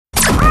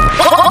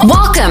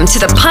Welcome to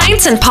the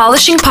Pints and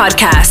Polishing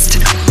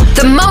Podcast,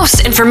 the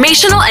most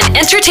informational and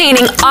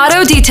entertaining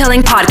auto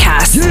detailing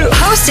podcast,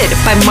 hosted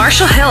by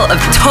Marshall Hill of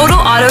Total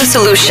Auto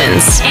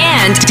Solutions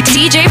and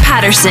DJ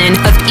Patterson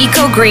of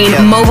Eco Green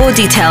Mobile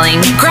Detailing.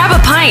 Grab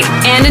a pint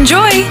and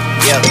enjoy.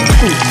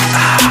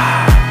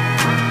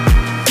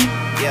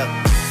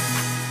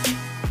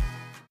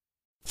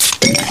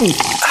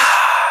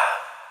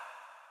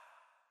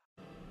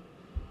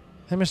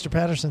 Hey, Mr.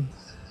 Patterson.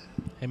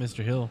 Hey,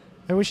 Mr. Hill.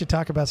 Hey, we should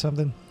talk about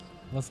something.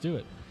 Let's do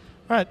it.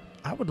 All right.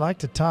 I would like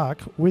to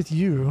talk with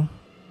you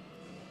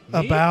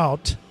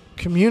about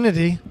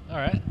community. All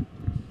right.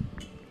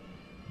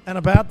 And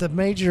about the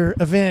major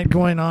event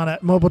going on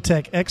at Mobile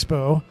Tech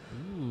Expo,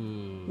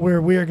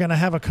 where we are going to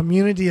have a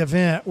community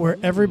event where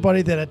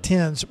everybody that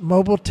attends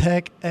Mobile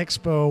Tech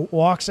Expo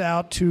walks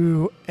out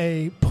to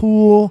a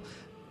pool,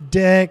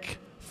 deck,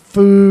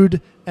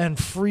 food, and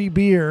free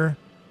beer.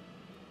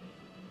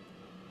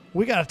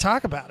 We got to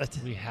talk about it.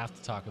 We have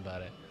to talk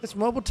about it. It's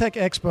Mobile Tech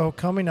Expo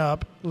coming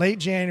up late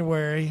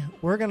January.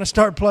 We're going to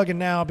start plugging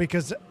now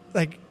because,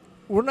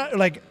 we're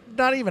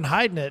not even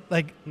hiding it.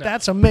 No.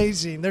 That's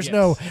amazing. There's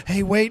no,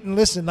 hey, wait and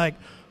listen.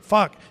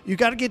 Fuck, you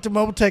got to get to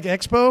Mobile Tech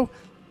Expo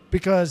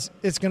because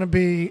it's going to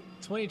be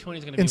 2020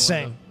 is going to be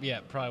insane.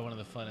 Probably one of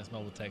the funnest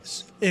Mobile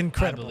Techs.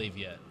 Incredible. I believe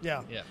yet.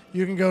 Yeah.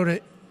 You can go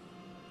to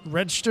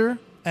register.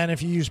 And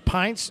if you use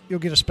pints, you'll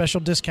get a special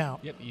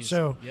discount.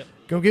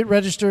 Go get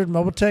registered.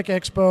 Mobile Tech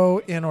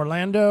Expo in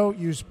Orlando.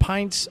 Use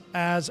pints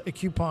as a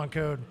coupon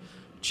code.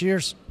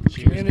 Cheers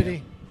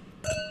community.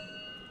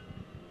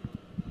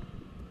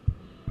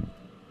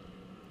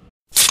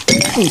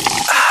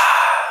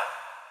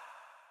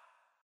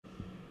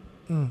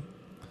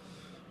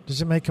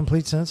 Does it make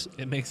complete sense?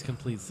 It makes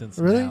complete sense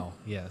really? Now.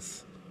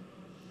 Yes.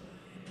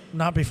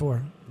 Not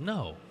before.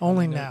 No.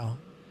 Only now.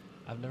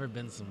 I've never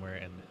been somewhere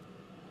and...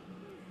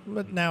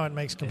 But now it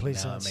makes complete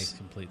sense. It makes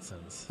complete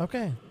sense.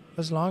 Okay.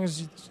 As long as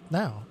it's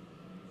now.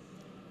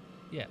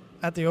 Yeah.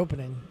 At the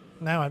opening,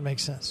 now it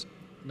makes sense.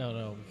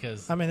 No,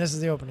 because... this is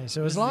the opening.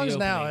 So as long as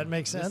now it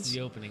makes sense. This is the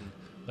opening.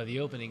 But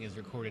the opening is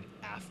recorded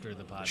after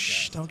the podcast.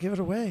 Shh, don't give it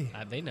away.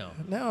 They know.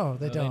 No,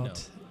 they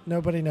don't.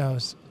 Nobody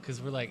knows.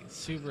 Because we're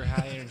super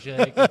high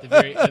energetic at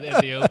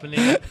the opening,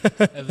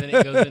 and then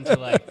it goes into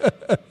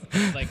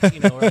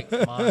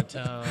we're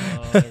monotone,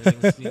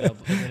 everything's, and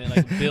then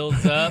it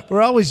builds up.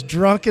 We're always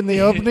drunk in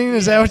the opening.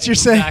 Is that what you're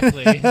saying?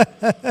 Exactly.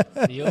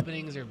 The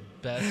openings are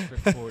best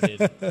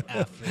recorded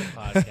after the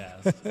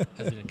podcast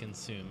has been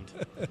consumed,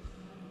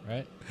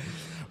 right?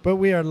 But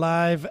we are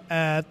live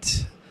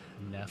at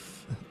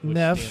NEF, which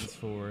stands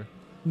for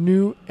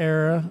New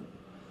Era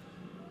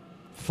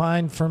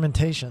Fine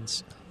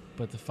Fermentations.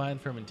 But the fine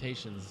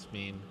fermentations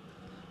mean...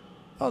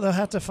 Oh, they'll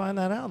have to find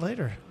that out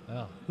later.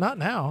 Oh. Not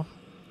now.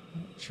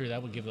 Sure,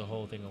 that would give the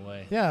whole thing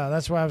away. Yeah,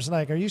 that's why I was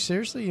like, are you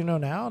seriously? You know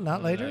now,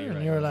 not later? No,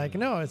 and you were like,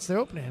 no, it's the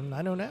opening.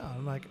 I know now.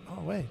 I'm like,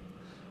 oh, wait.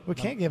 We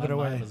can't give it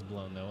away. My mind was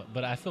blown, though.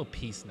 But I feel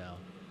peace now.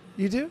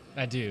 You do?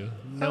 I do.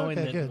 Knowing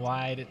that good.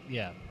 I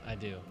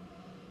do.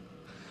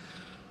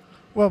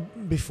 Well,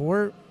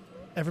 before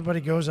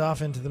everybody goes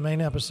off into the main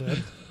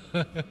episode...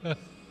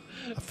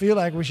 I feel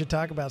like we should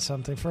talk about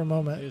something for a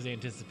moment. There's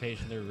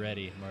anticipation. They're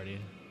ready, Marty.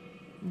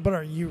 But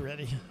are you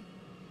ready?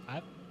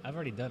 I've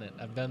already done it.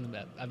 I've done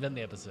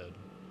the episode.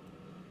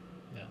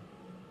 Yeah.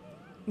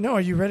 No,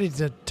 are you ready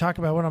to talk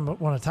about what I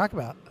want to talk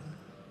about?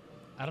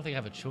 I don't think I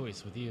have a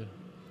choice with you.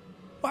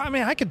 Well,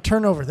 I could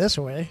turn over this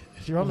way.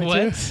 If you want me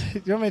what?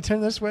 to? You want me to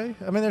turn this way?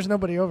 There's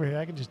nobody over here.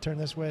 I can just turn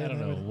this way. I don't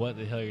know what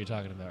the hell you're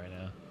talking about right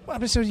now.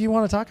 Well, so you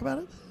want to talk about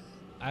it?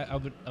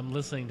 I'm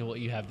listening to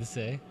what you have to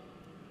say.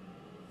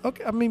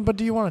 Okay, but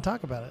do you want to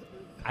talk about it?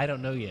 I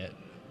don't know yet,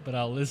 but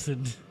I'll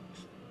listen.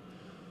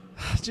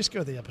 Just go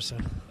to the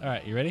episode. All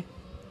right, you ready?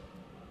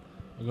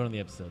 We're going to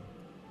the episode.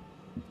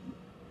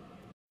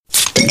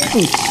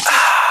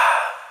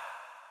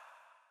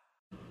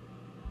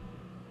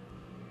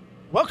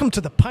 Welcome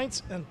to the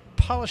Pints and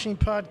Polishing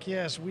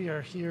Podcast. We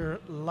are here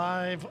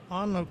live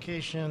on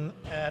location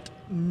at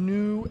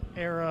New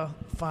Era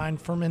Fine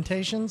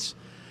Fermentations.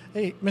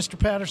 Hey, Mr.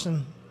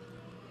 Patterson.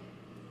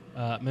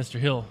 Mr.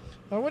 Hill.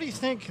 What do you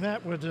think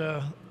that would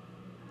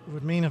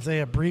mean if they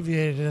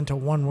abbreviated it into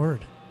one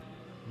word?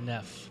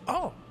 NEF.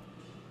 Oh.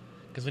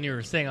 Because when you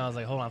were saying, I was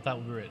like, hold on, I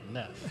thought we were at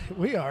NEF.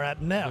 We are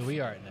at NEF. Yeah, we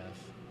are at NEF.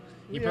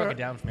 You broke it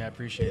down for me. I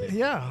appreciate it.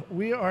 Yeah,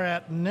 we are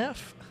at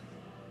NEF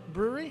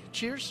Brewery.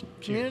 Cheers,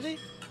 community.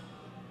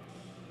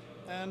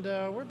 And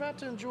we're about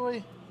to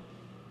enjoy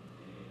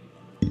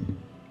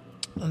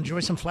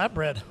some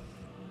flatbread.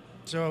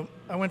 So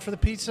I went for the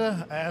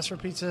pizza. I asked for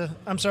pizza.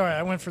 I'm sorry,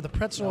 I went for the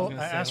pretzel.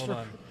 I asked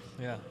for...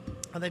 Yeah.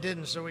 And they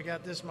didn't, so we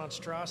got this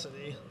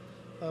monstrosity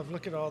of,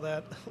 look at all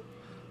that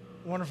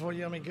wonderful,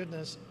 yummy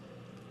goodness.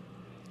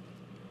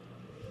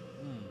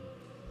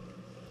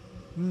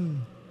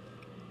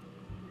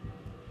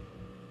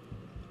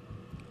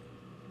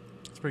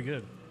 It's pretty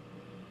good.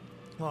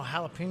 A little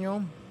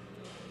jalapeno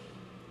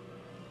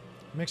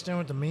mixed in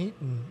with the meat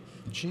and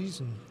cheese,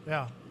 and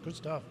yeah, good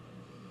stuff.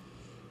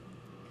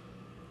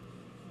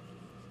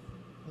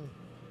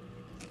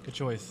 Good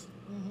choice.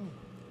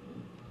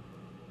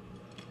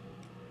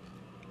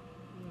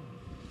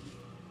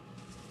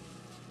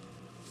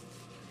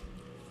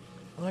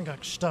 I think I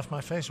stuffed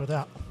my face with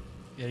that.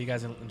 Yeah, you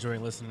guys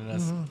enjoying listening to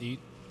us eat?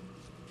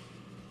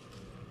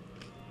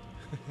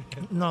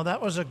 No, that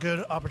was a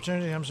good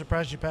opportunity. I'm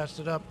surprised you passed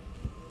it up.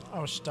 I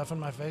was stuffing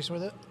my face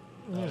with it.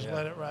 You just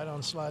let it right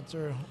on slide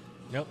through.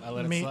 Nope, I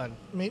let it slide.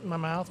 Meat in my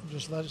mouth,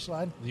 just let it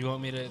slide. Do you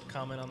want me to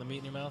comment on the meat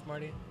in your mouth,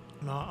 Marty?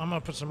 No, I'm going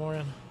to put some more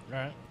in. All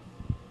right.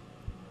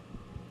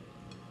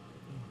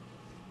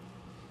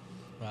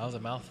 Wow, that was a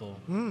mouthful.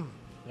 You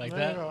like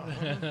There that?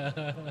 you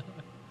go.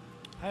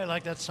 I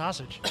like that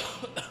sausage.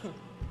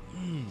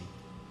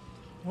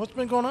 What's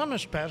been going on,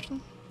 Mr.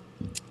 Patterson?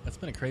 That's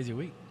been a crazy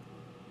week.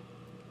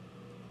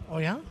 Oh,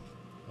 yeah?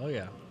 Oh,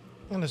 yeah.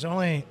 And it's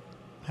only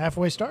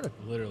halfway started.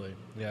 Literally.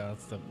 Yeah,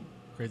 that's the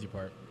crazy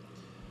part.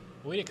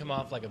 We didn't come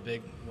off like a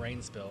big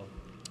rain spill.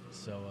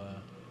 So,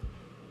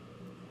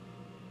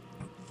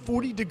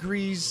 40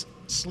 degrees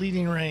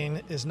sleeting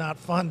rain is not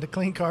fun to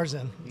clean cars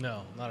in.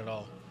 no, not at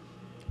all.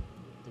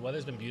 The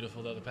weather's been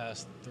beautiful, though, the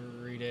past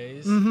 3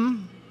 days.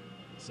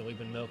 So we've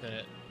been milking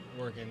it,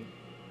 working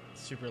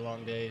super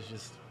long days,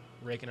 just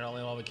raking it all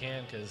in while we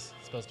can because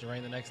it's supposed to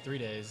rain the next 3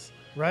 days.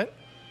 Right?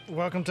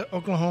 Welcome to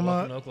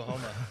Oklahoma. Welcome to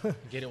Oklahoma.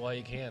 Get it while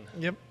you can.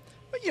 Yep.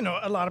 But, you know,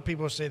 a lot of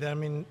people say that. I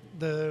mean,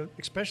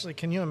 especially,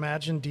 can you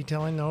imagine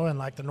detailing, though, in,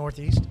 like, the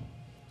Northeast?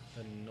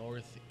 The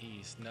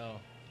Northeast, no.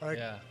 Like,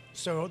 yeah.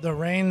 So the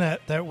rain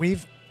that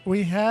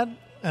we had,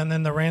 and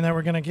then the rain that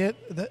we're going to get,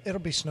 it'll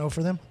be snow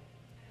for them.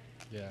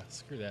 Yeah,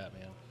 screw that,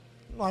 man.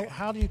 Like,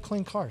 how do you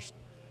clean cars?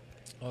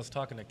 I was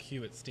talking to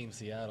Q at Steam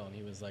Seattle, and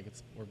he was like,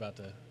 we're about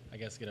to, I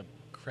guess, get a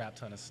crap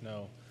ton of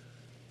snow.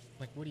 I'm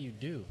like, what do you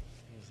do?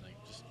 He was like,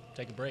 just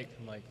take a break.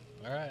 I'm like,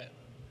 all right.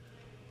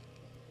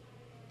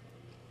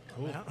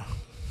 Cool.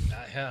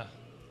 Yeah,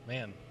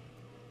 man.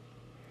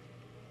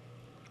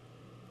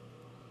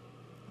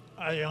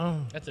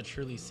 That's a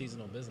truly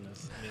seasonal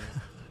business. I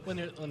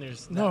mean, when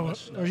there's not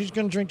much snow. Are you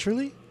going to drink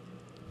Truly?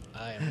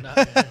 I am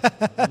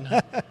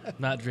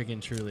not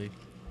drinking Truly.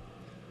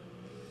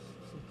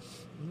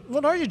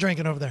 What are you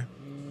drinking over there?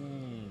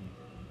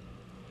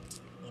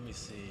 Let me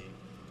see.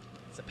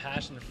 It's a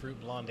passion fruit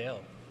blonde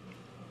ale.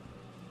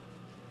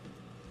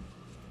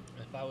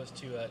 If I was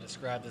to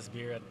describe this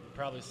beer, I'd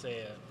probably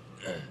say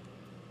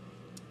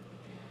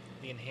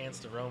the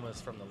enhanced aromas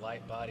from the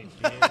light-bodied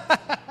beer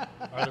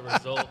are the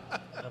result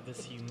of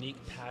this unique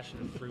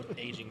passion fruit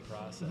aging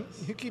process.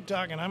 You keep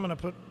talking. I'm going to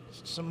put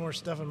some more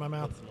stuff in my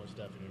mouth. Put some more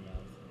stuff in your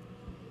mouth.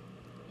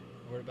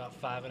 We're at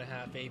about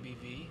 5.5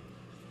 ABV,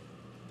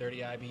 30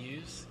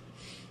 IBUs.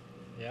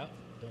 Yeah,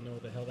 don't know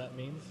what the hell that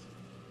means.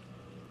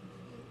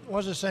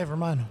 What does it say for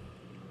mine?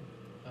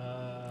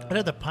 I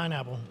did the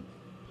pineapple.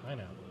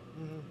 Pineapple?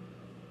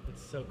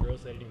 It's so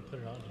gross I didn't even put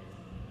it on here.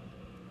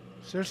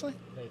 Seriously?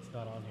 Hey, it's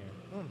not on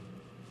here.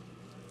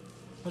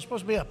 It's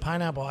supposed to be a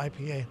pineapple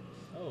IPA.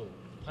 Oh,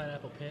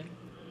 pineapple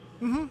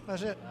pin?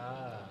 That's it.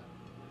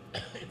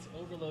 It's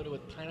overloaded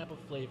with pineapple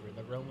flavor.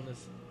 The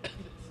aromas,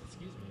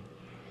 excuse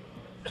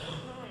me.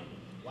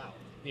 Wow.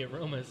 The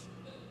aromas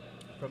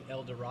from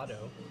El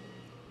Dorado,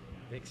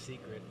 Big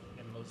Secret,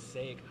 and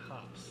Mosaic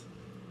hops.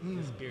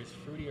 This beer's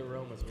fruity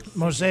aromas with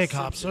Mosaic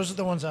hops. Those are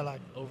the ones I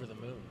like. over the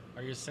moon.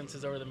 Are your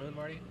senses over the moon,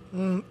 Marty?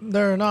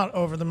 They're not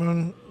over the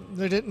moon.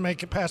 They didn't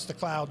make it past the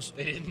clouds.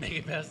 They didn't make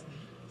it past.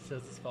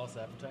 Says this false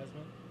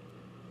advertisement.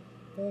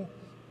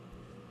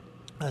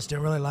 I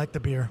still really like the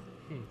beer.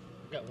 We've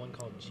got one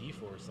called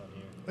G-Force on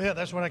here. Yeah,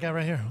 that's what I got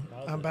right here.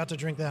 I'm about to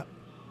drink that.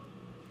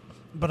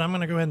 But I'm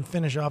going to go ahead and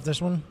finish off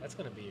this one. That's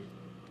gonna be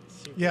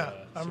super. Yeah,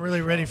 I'm really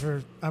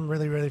strong.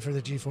 ready for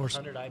the G-Force.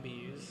 100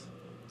 IBUs.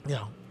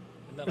 Yeah.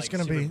 Isn't that It's like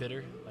gonna super be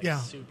bitter? Like yeah.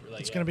 super,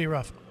 like, It's going to be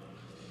rough.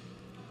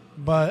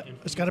 But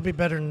it's got to be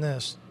better than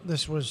this.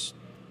 This was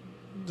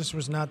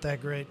not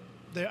that great.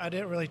 I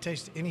didn't really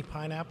taste any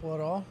pineapple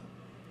at all.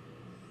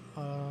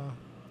 It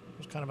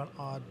was kind of an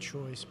odd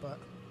choice, but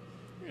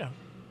yeah.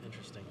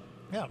 Interesting.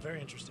 Yeah,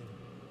 very interesting.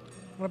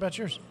 What about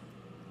yours?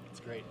 It's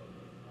great.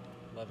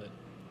 Love it.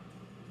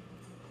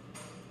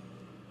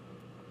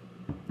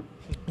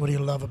 What do you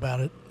love about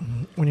it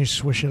when you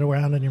swish it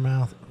around in your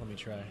mouth? Let me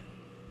try.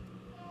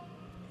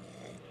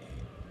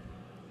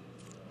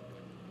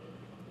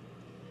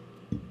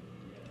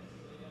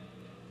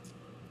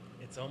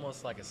 It's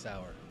almost like a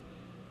sour.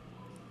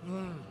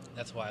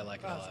 That's why I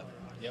like it a lot.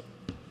 Yep.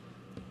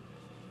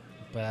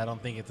 But I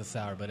don't think it's a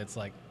sour, but it's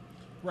like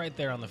right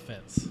there on the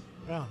fence.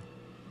 Yeah.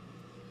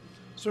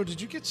 So did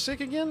you get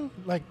sick again?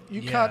 Like you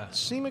Yeah. caught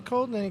SEMA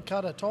cold and then you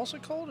caught a Tulsa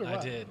cold, or I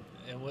what? did.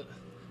 And what?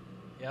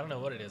 Yeah, I don't know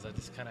what it is. I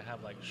just kind of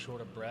have like short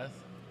of breath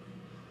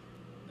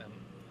and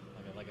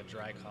like a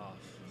dry cough.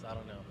 So I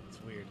don't know. It's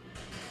weird.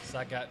 So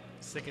I got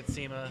sick at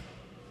SEMA,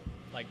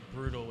 like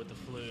brutal with the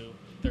flu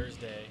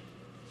Thursday.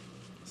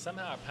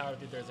 Somehow I powered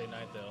through Thursday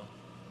night though.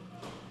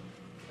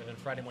 And then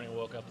Friday morning I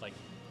woke up like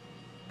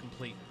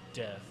complete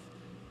death.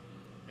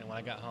 And when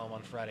I got home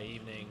on Friday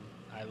evening,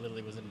 I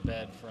literally was in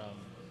bed from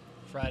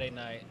Friday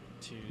night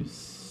to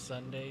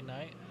Sunday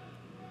night.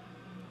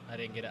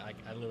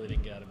 I literally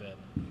didn't get out of bed.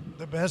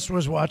 The best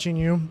was watching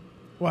you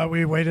while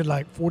we waited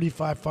like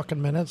 45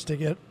 fucking minutes to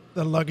get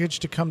the luggage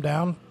to come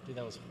down. Dude,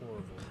 that was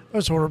horrible. It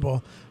was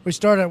horrible. We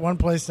started at one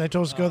place, and they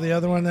told us to go to the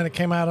other one, then it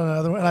came out on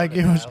another one. I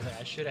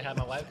should have had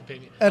my wife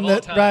pick me.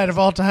 Of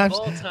all times.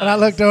 And I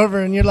looked over,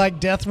 and you're like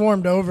death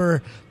warmed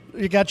over.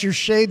 You got your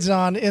shades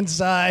on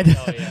inside.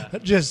 Oh, yeah.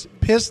 Just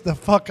pissed the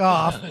fuck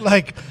off.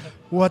 Like,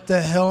 what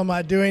the hell am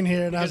I doing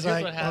here? And Because I was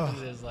here's like, what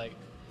happens is, like,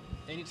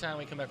 anytime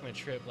we come back from a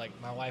trip, like,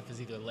 my wife is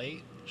either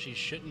late, she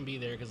shouldn't be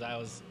there because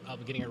I'll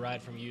be getting a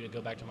ride from you to go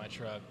back to my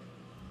truck.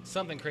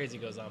 Something crazy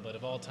goes on, but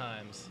of all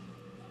times,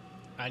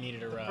 I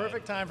needed a ride.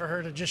 perfect time for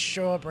her to just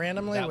show up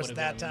randomly That was would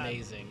that have been time.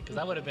 amazing because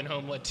I would have been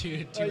home, what,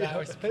 two Yeah,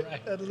 hours of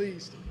ride. at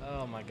least.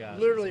 Oh, my gosh.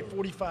 Literally that's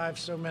 45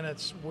 so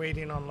minutes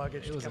waiting on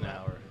luggage It was to an come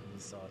out. hour. It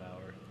was a solid hour.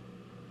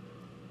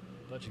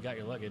 But you got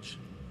your luggage.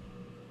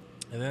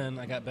 And then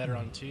I got better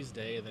on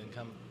Tuesday, and then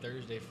come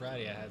Thursday,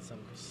 Friday, I had some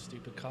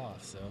stupid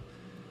cough. So,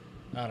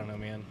 I don't know,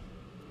 man.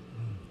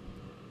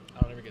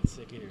 I don't ever get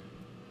sick either.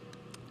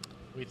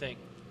 What do you think?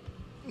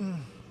 I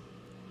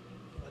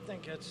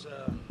think it's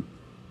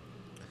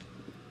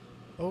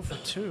 0 for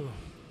 2.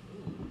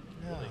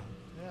 Yeah, really?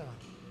 yeah.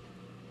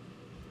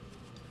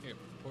 Here,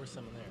 pour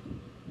some in there.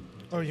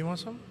 Oh, you want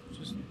some?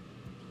 Just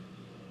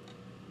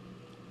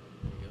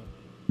There you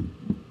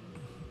go.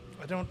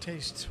 I don't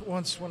taste.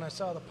 Once when I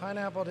saw the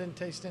pineapple, I didn't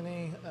taste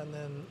any, and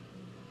then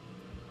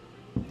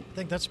I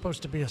think that's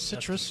supposed to be a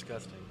citrus,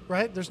 That's disgusting.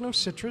 right? There's no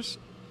citrus.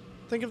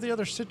 Think of the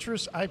other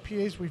citrus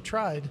IPAs we've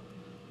tried.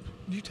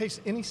 Do you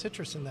taste any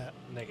citrus in that?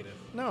 Negative.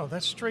 No,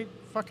 that's straight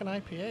fucking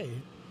IPA.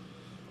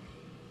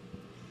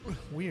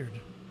 Weird.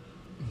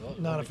 Well,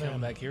 Not we'll a be coming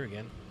fan. back here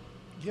again.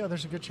 Yeah,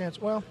 there's a good chance.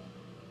 Well,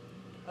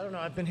 I don't know.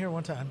 I've been here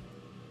one time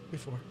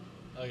before.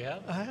 Oh, yeah?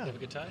 I have. You have a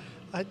good time?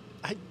 I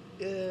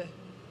You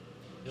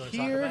want to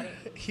talk here, about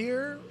it?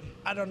 here,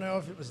 I don't know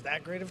if it was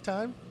that great of a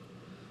time.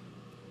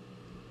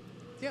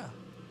 Yeah.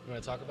 You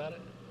want to talk about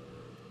it?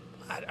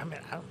 I mean,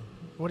 I don't,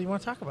 what do you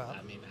want to talk about?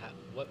 I mean,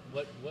 what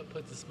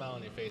puts a smile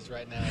on your face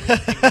right now when you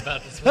think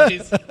about this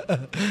place?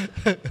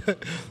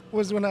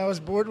 Was when I was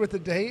bored with the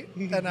date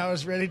and I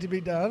was ready to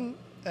be done,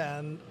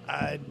 and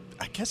I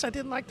guess I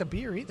didn't like the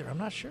beer either. I'm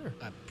not sure.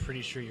 I'm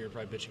pretty sure you were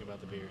probably bitching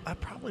about the beer. I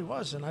probably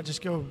was, and I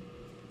just go,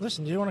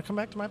 listen, do you want to come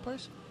back to my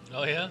place?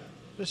 Oh, yeah?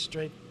 Just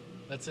straight.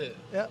 That's it.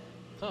 Yep.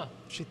 Huh.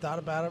 She thought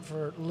about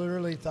it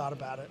literally thought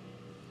about it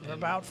for And-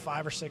 about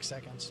 5 or 6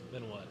 seconds.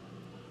 Then what?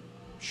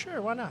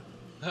 Sure, why not?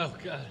 Oh,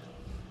 God.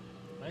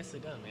 Nicely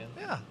done, man.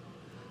 Yeah.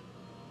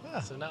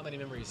 Yeah. So not many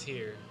memories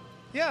here.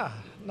 Yeah,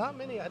 not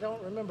many. I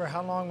don't remember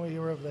how long we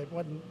were over there.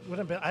 Wouldn't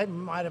have been. I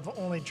might have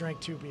only drank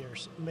 2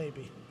 beers,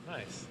 maybe.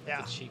 Nice. Yeah.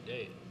 That's a cheap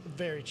date.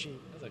 Very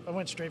cheap. That's like- I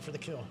went straight for the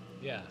kill.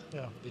 Yeah.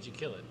 Yeah. Did you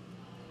kill it?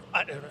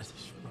 I don't know.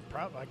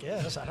 I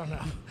guess. I don't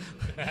know.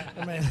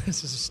 I mean,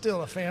 this is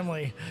still a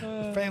family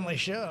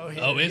show.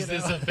 Here, Oh, is you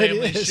this know? a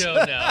family It is. show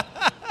now?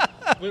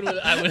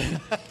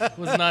 I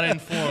was not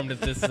informed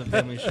if this is a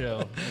family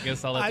show. I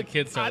guess I'll let the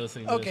kids start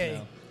listening to this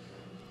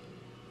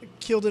now.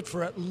 Killed it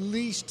for at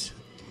least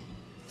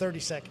 30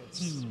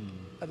 seconds.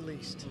 At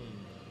least.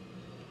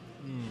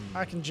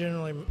 I can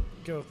generally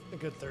go a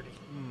good 30.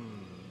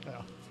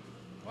 Yeah.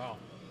 Wow.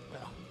 Yeah.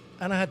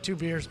 And I had 2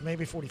 beers,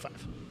 maybe 45.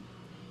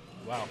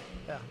 Wow.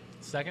 Yeah.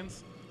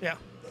 Seconds? Yeah.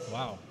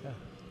 Wow. Yeah.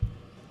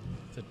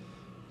 So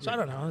So I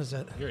don't know. Is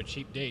that? you're a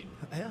cheap date.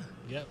 Yeah.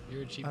 Yep,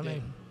 you're a cheap I date.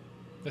 mean,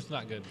 That's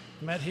not good.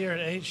 met here at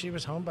 8. She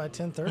was home by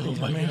 10:30. Oh,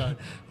 my I mean, God.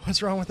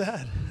 what's wrong with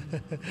that?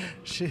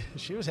 she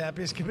was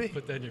happy as can be.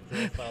 Put that in your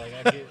profile. Like,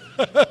 I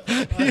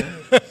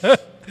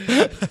get,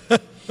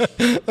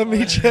 I'll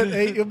meet you at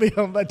 8. You'll be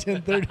home by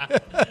 10:30.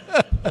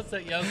 what's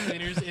that? Young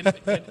cleaners in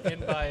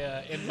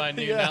by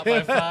noon, Yeah. out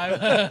by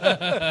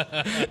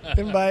 5.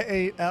 In by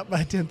 8, out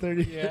by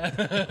 10:30.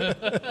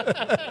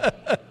 Yeah.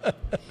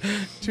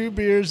 2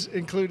 beers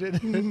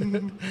included,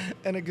 and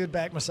a good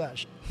back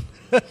massage.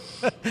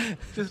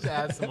 Just to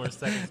add some more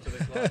seconds to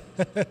the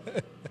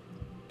clock.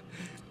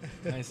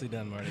 Nicely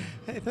done, Marty.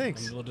 Hey,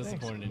 thanks. I'm a little Thanks.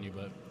 disappointed in you,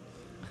 but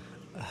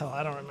Hell,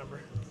 I don't remember.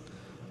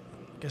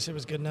 Guess it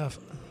was good enough.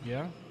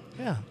 yeah.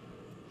 Yeah.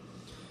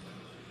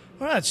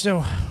 All right, so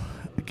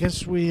I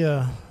guess we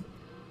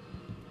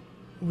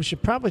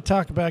should probably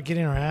talk about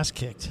getting our ass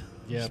kicked.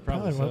 Yeah, That's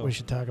probably what so. we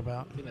should talk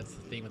about. I think that's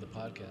the theme of the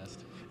podcast.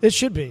 It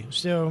should be.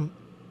 So,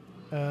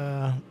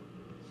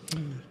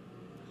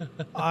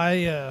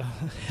 I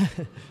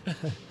Did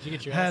you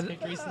get your ass had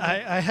kicked recently?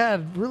 I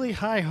had really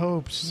high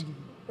hopes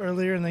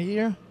earlier in the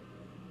year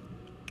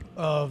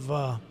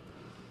of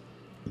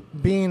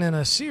being in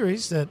a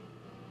series that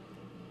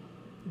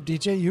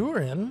DJ you were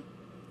in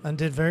and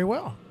did very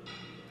well.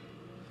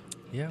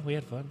 Yeah, we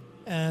had fun.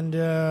 And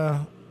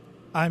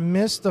I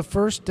missed the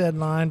first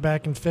deadline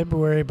back in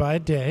February by a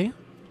day.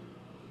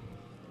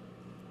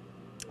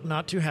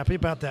 Not too happy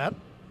about that.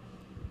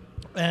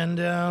 And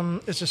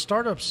it's a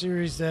startup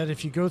series that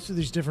if you go through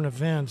these different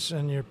events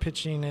and you're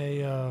pitching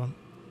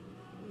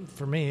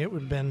for me, it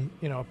would have been,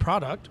 a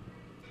product,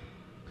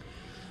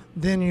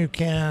 then you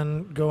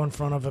can go in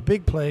front of a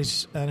big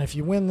place. And if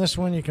you win this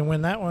one, you can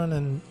win that one,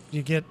 and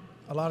you get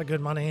a lot of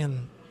good money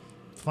and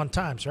fun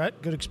times, right?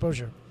 Good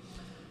exposure.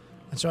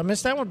 And so I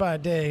missed that one by a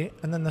day.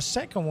 And then the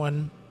second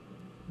one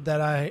that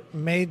I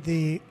made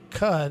the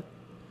cut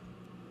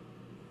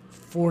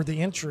for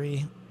the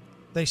entry,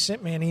 they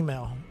sent me an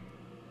email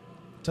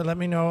to let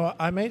me know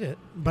I made it.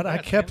 But I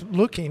kept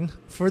looking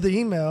for the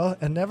email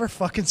and never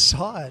fucking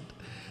saw it.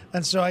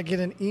 And so I get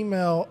an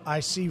email I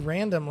see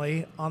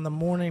randomly on the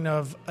morning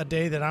of a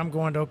day that I'm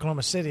going to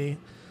Oklahoma City.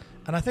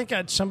 And I think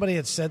somebody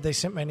had said they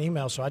sent me an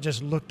email, so I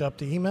just looked up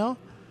the email.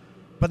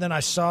 But then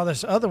I saw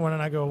this other one,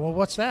 and I go, well,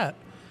 what's that?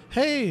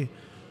 Hey,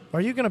 are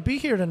you going to be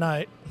here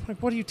tonight? I'm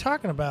like, what are you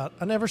talking about?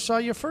 I never saw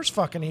your first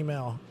fucking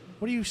email.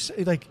 What do you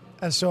say? Like,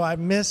 and so I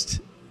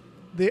missed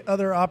the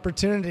other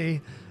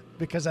opportunity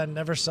because I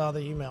never saw the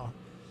email.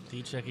 Do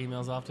you check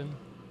emails often?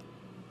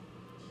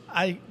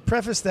 I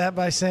prefaced that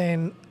by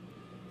saying,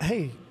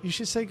 hey, you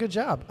should say good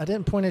job. I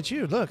didn't point at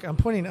you. Look, I'm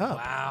pointing up.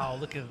 Wow,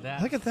 look at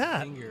that. Look at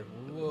that. Finger.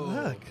 Whoa.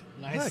 Look.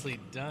 Nicely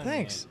done.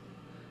 Thanks.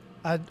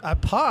 I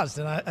paused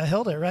and I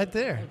held it right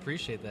there. I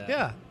appreciate that.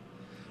 Yeah.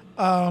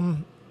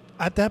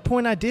 At that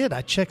point I did.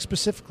 I checked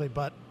specifically.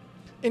 But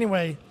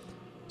anyway,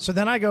 so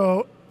then I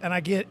go and I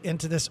get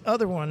into this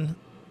other one,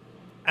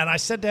 and I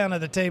sit down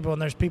at the table,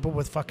 and there's people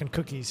with fucking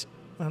cookies.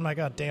 And I'm like,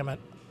 God damn it.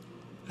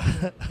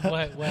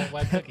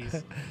 Why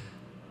cookies?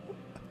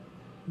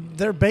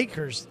 They're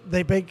bakers.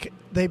 They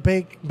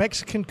bake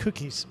Mexican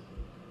cookies.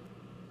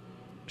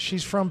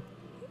 She's from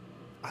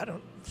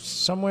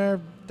somewhere,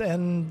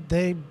 and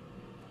they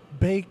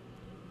bake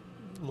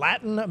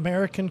Latin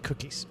American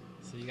cookies.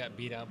 So you got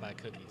beat out by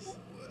cookies.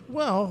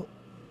 Well,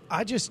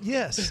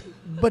 yes.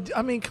 But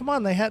I mean, come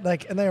on, they had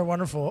and they were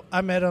wonderful.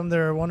 I met them.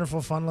 They're a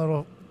wonderful, fun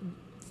little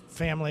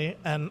family,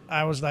 and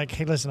I was like,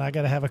 hey, listen, I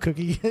got to have a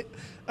cookie.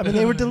 I mean,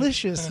 they were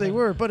delicious. They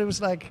were, but it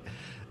was like,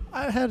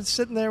 I had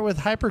sitting there with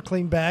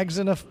hyper-clean bags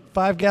in a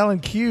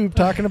 5-gallon cube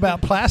talking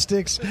about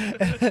plastics,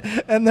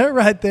 and they're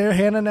right there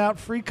handing out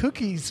free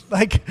cookies.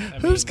 Like,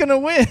 who's going to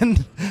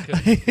win?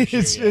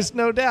 It's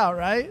no doubt,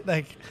 right?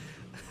 Like,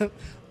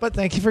 but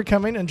thank you for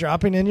coming and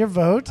dropping in your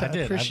vote. I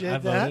did. Appreciate I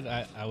that.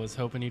 voted. I was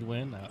hoping you'd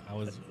win. I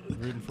was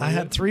rooting for you. I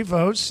had 3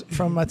 votes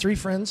from my 3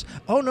 friends.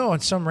 Oh, no,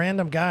 and some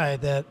random guy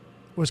that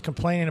was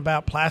complaining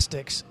about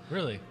plastics.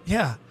 Really?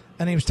 Yeah.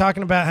 And he was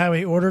talking about how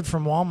he ordered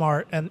from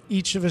Walmart, and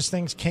each of his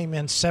things came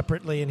in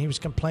separately, and he was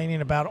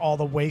complaining about all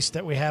the waste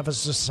that we have as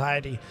a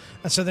society.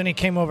 And so then he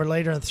came over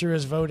later and threw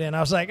his vote in.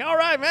 I was like, all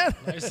right, man.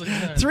 Nicely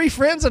done. 3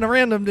 friends and a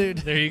random dude.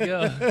 There you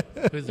go.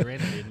 Who's the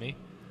random dude? Me?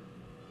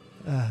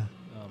 Oh,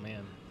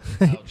 man.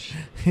 Ouch.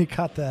 He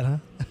caught that,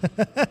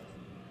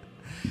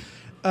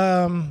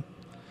 huh?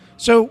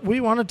 So we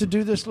wanted to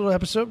do this little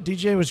episode.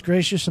 DJ was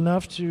gracious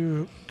enough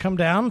to come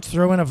down,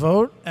 throw in a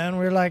vote, and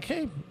we were like,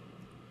 hey,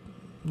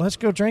 let's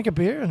go drink a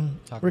beer and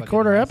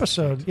record our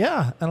episode.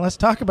 Yeah, and let's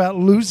talk about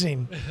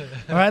losing.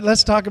 All right,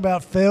 let's talk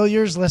about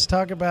failures. Let's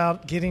talk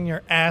about getting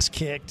your ass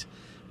kicked,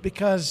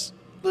 because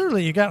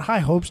literally you got high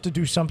hopes to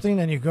do something,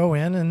 and you go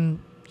in and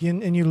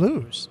you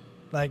lose.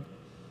 Like,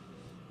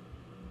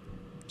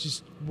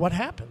 just what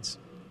happens?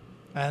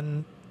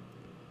 And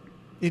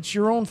it's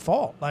your own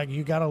fault. Like,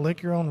 you got to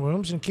lick your own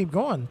wounds and keep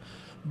going.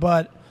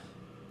 But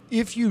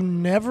if you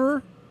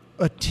never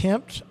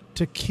attempt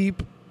to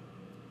keep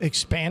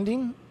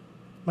expanding,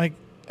 like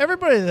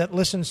everybody that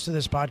listens to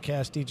this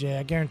podcast, DJ,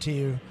 I guarantee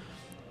you,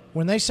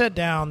 when they sit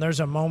down, there's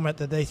a moment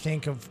that they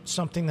think of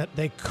something that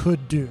they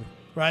could do,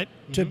 right?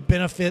 Mm-hmm. To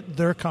benefit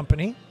their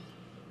company,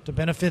 to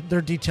benefit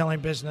their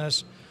detailing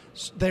business.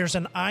 There's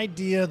an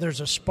idea,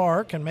 there's a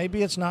spark, and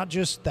maybe it's not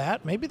just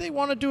that. Maybe they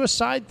want to do a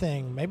side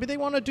thing. Maybe they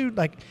want to do,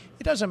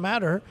 it doesn't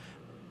matter.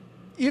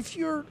 If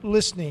you're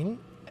listening,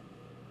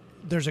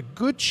 there's a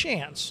good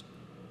chance,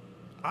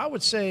 I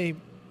would say,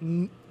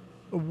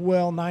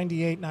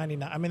 98,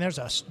 99. I mean, there's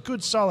a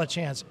good solid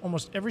chance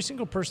almost every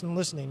single person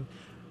listening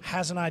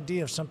has an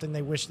idea of something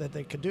they wish that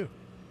they could do.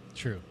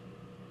 True.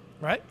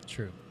 Right?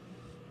 True.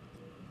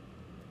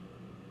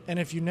 And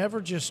if you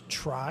never just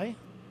try,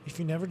 if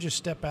you never just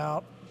step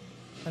out,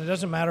 and it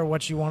doesn't matter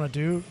what you want to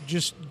do,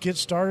 just get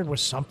started with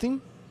something.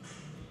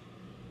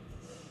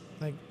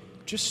 Like,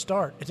 just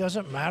start. It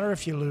doesn't matter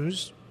if you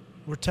lose.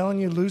 We're telling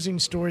you losing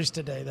stories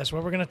today. That's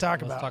what we're going to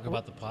talk about. Let's talk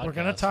about the podcast. We're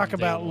going to talk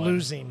about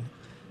losing.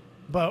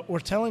 But we're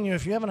telling you,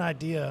 if you have an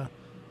idea,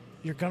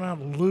 you're going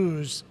to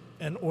lose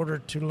in order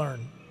to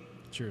learn.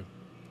 True.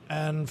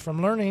 And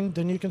from learning,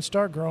 then you can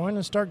start growing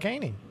and start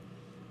gaining.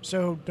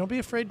 So don't be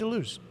afraid to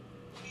lose.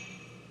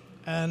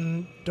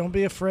 And don't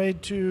be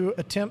afraid to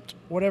attempt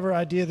whatever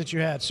idea that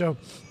you had. So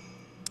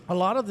a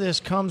lot of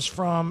this comes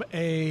from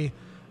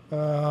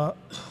not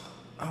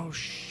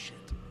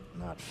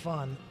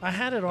fun. I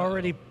had it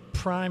already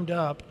primed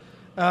up,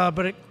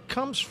 but it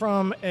comes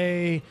from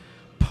a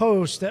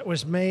post that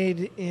was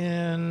made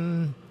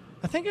in,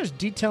 I think it was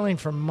Detailing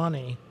for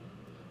Money.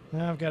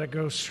 Now I've got to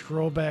go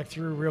scroll back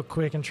through real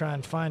quick and try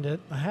and find it.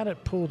 I had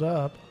it pulled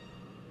up.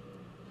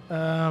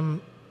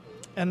 And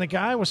the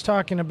guy was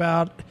talking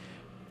about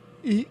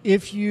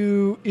if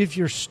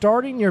you're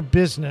starting your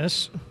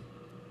business,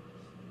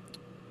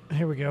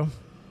 here we go.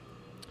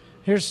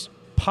 Here's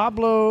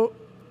Pablo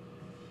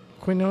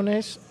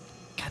Quinones.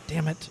 God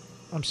damn it.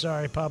 I'm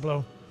sorry,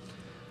 Pablo.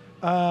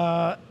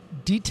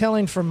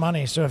 Detailing for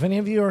money. So if any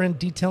of you are in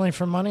detailing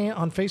for money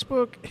on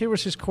Facebook, here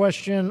was his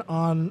question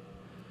on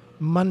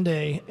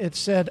Monday. It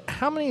said,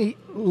 how many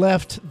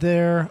left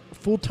their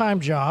full-time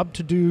job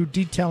to do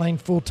detailing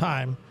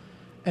full-time?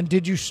 And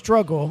did you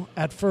struggle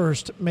at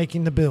first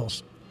making the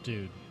bills?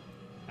 Dude,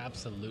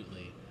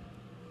 absolutely.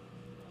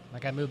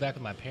 Like, I moved back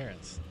with my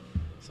parents.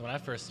 So when I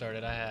first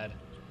started, I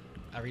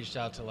reached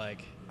out to,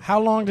 like... How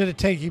long did it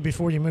take you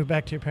before you moved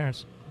back to your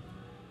parents?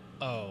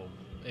 Oh,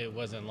 it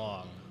wasn't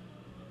long.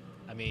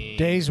 I mean...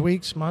 Days,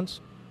 weeks,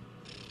 months?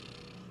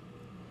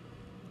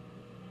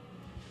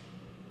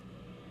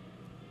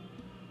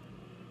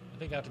 I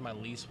think after my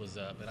lease was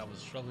up, and I was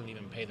struggling to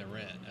even pay the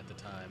rent at the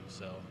time,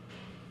 so...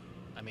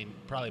 I mean,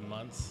 probably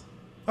months.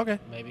 Okay.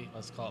 Maybe.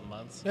 Let's call it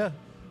months. Yeah.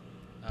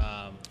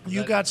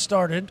 You got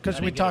started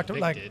because we talked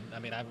evicted. like. I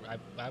mean,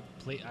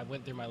 I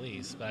went through my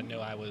lease, but I know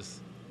I was.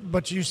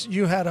 But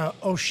you had a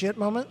oh shit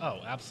moment. Oh,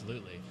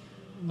 absolutely.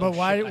 But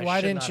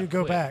why didn't you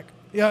go back?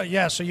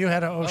 Yeah. So you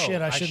had a oh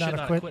shit, I should not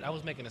have quit. I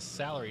was making a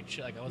salary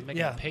like I was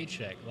making a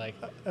paycheck, like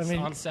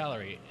on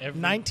salary.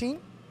 19?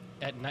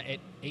 At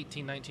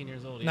 18, 19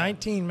 years old. Yeah.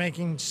 19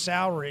 making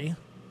salary.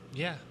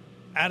 Yeah.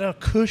 At a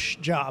cush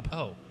job.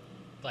 Oh,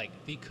 like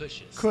the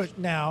cushiest. Cush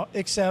now,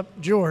 except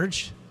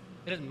George.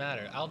 It doesn't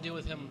matter. I'll deal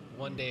with him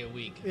one day a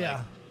week.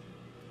 Yeah.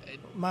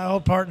 My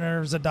old partner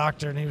was a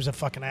doctor, and he was a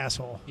fucking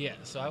asshole. Yeah.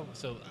 So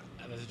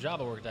the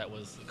job I worked at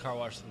was the car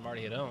wash that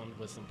Marty had owned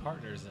with some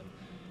partners, and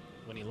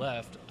when he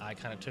left, I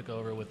kind of took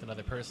over with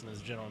another person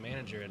as general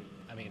manager, and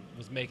I mean,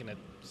 was making a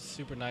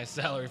super nice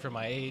salary for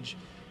my age.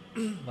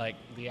 Like,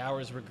 the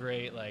hours were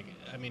great. Like,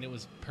 I mean, it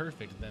was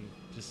perfect. Then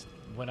just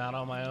went out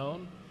on my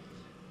own.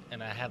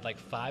 And I had like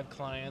 5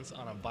 clients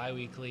on a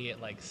bi-weekly at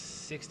like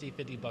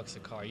 $50 a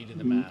car. You do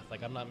the math.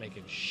 Like, I'm not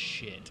making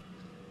shit.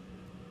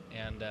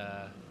 And,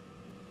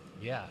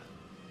 yeah.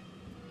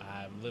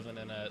 I'm living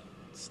in a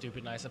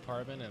stupid nice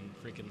apartment in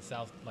freaking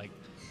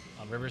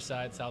on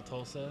Riverside, South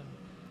Tulsa.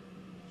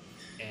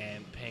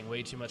 And paying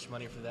way too much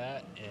money for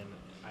that. And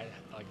I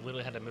like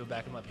literally had to move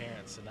back with my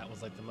parents. And that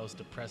was like the most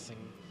depressing.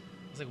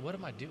 I was like, what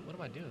am I doing? What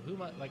am I doing? Who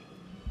am I? Like,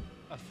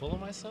 am I full of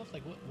myself?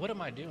 Like, what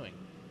am I doing?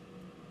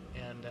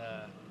 And,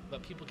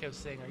 but people kept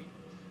saying,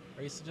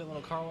 "Are you still doing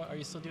little car wash? Are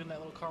you still doing that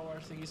little car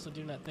wash thing? Are you still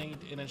doing that thing?"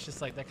 And it's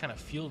just like that kind of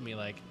fueled me.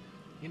 Like,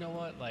 you know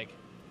what? Like,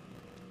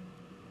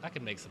 I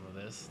can make some of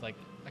this. Like,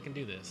 I can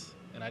do this.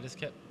 And I just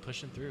kept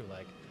pushing through.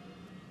 Like,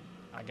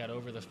 I got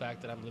over the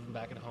fact that I'm living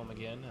back at home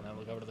again, and I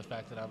look over to the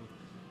fact that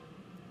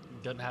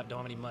don't have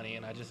any money,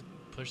 and I just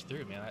pushed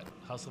through, man. I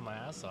hustled my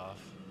ass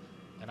off,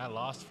 and I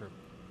lost for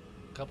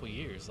a couple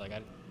years. Like,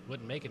 I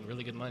wasn't making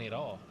really good money at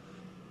all,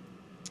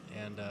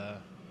 and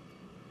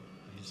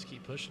you just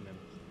keep pushing, and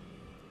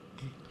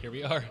here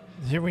we are.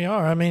 Here we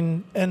are. I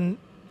mean, and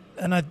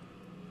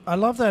I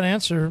love that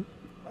answer.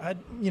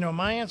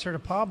 My answer to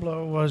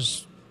Pablo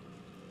was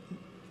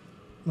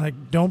like,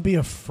 don't be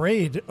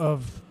afraid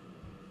of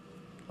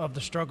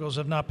the struggles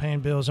of not paying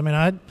bills. I mean,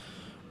 I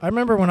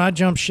remember when I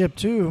jumped ship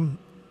too.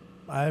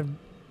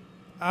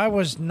 I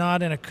was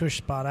not in a cush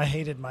spot. I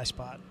hated my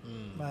spot.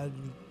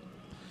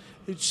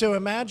 So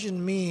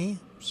imagine me.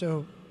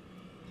 So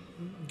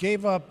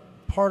gave up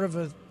part of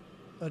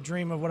a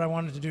dream of what I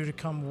wanted to do to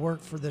come work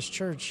for this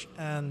church,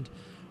 and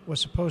was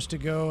supposed to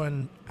go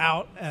and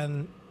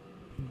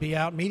be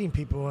out meeting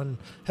people and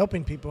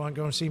helping people and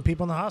going seeing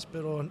people in the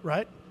hospital, and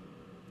right?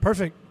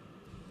 Perfect.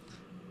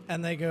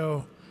 And they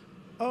go,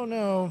 oh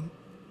no,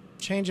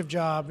 change of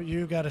job.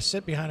 You got to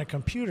sit behind a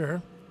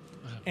computer,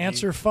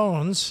 answer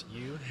phones,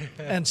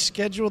 and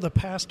schedule the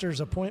pastor's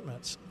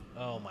appointments.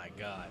 Oh my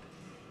God.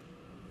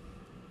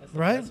 That's the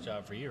right? best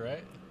job for you,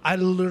 right? I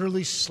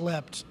literally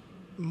slept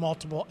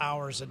multiple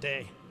hours a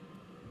day.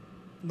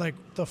 Like,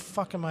 the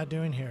fuck am I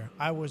doing here?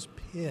 I was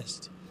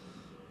pissed.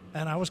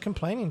 And I was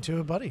complaining to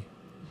a buddy.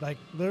 Like,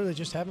 literally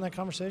just having that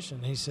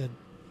conversation. He said,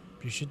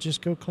 you should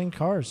just go clean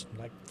cars. I'm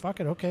like, fuck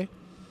it, okay.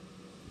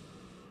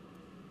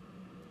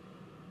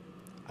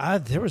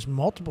 There was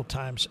multiple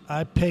times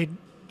I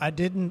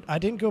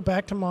didn't go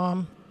back to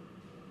mom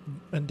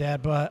and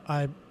dad, but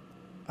I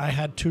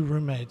had 2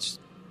 roommates,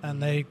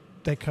 and they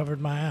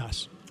covered my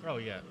ass. Oh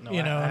yeah, no, I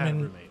had a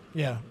mean, roommate.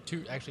 yeah,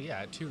 I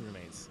had 2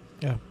 roommates.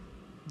 yeah.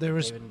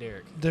 David and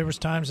Derek. There was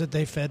times that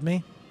they fed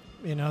me.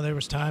 There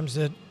was times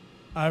that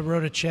I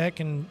wrote a check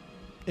and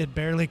it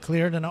barely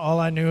cleared, and all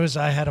I knew is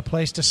I had a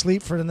place to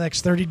sleep for the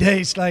next 30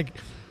 days. Like,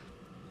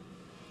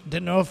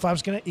 didn't know if I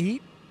was going to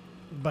eat,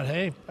 but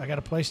hey, I got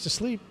a place to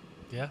sleep.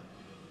 Yeah.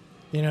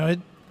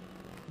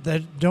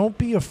 Don't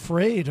be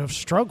afraid of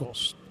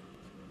struggles.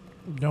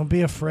 Don't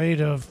be afraid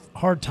of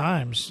hard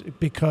times,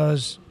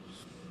 because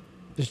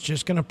it's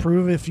just going to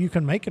prove if you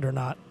can make it or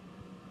not,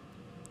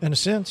 in a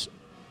sense.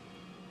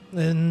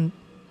 And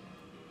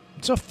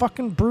it's a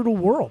fucking brutal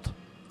world.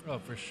 Oh,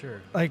 for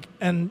sure. Like,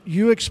 and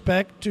you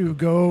expect to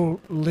go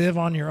live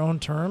on your own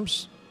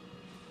terms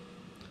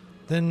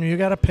then you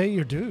got to pay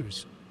your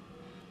dues.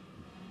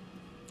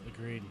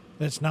 Agreed.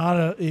 It's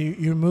not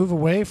you move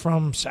away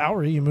from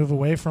salary, you move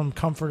away from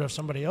comfort of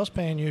somebody else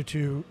paying you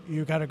to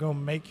you got to go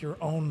make your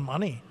own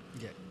money.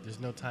 Yeah, there's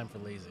no time for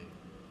lazy.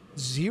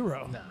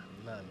 Zero.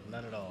 Nah,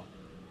 none at all.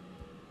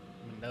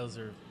 I mean, those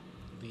are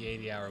the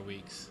 80-hour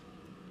weeks.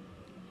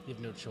 You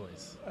have no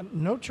choice.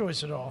 No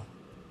choice at all.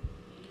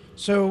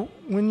 So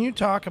when you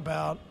talk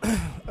about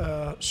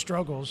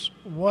struggles,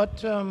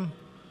 what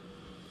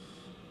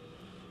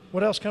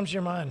else comes to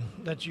your mind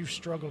that you've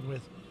struggled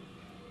with?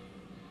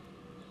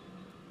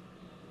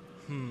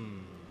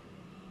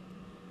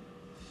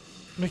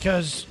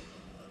 Because,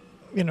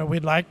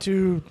 we'd like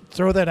to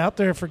throw that out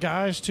there for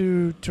guys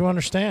to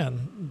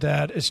understand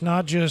that it's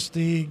not just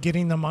the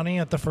getting the money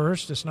at the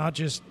first. It's not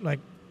just like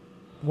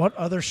what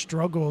other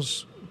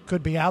struggles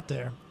could be out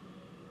there.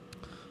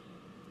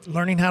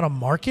 Learning how to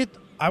market,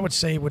 I would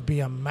say, would be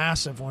a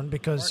massive one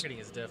because marketing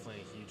is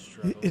definitely a huge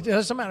struggle. It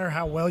doesn't matter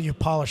how well you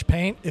polish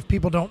paint. If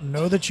people don't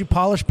know that you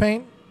polish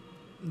paint,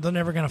 they're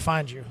never going to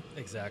find you.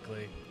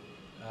 Exactly.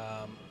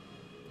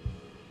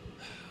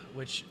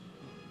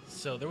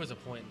 So there was a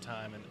point in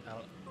time, and I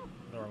don't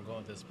know where I'm going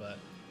with this, but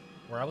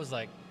where I was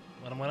like,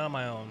 when I went on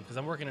my own, because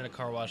I'm working in a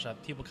car wash shop,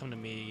 people come to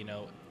me,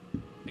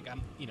 like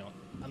I'm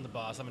the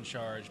boss, I'm in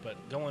charge, but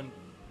going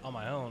on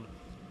my own,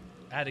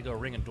 I had to go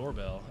ring a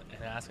doorbell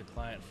and ask a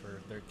client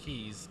for their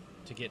keys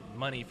to get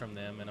money from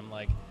them, and I'm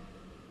like,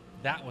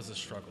 that was a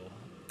struggle.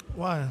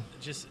 Why?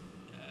 Just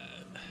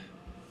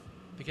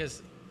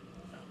because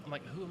I'm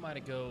like, who am I to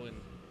go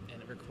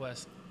and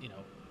request,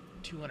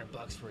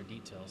 $200 for a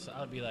detail? So I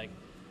would be like,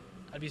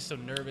 I'd be so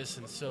nervous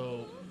and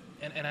so,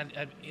 and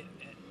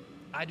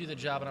I do the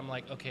job and I'm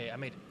like, okay,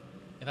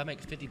 if I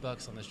make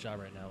 $50 on this job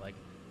right now, like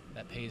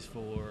that pays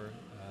for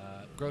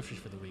groceries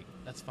for the week.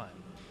 That's fine.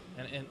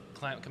 And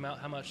client would come out,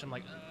 how much? I'm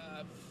like,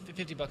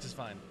 $50 is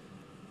fine.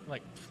 I'm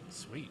like,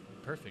 sweet,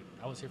 perfect.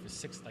 I was here for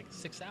 6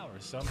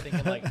 hours, so I'm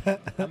thinking like,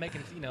 I'm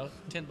making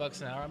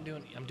 $10 an hour.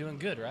 I'm doing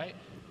good, right?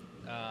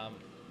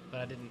 But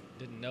I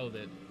didn't know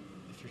that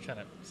if you're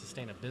trying to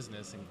sustain a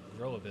business and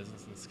grow a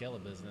business and scale a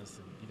business,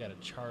 you got to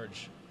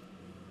charge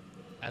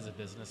as a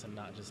business and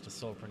not just a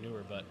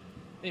solopreneur. But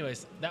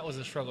anyways, that was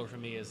a struggle for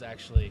me, is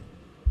actually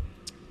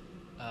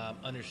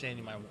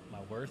understanding my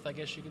worth, I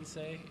guess you can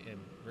say, and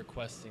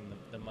requesting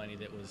the money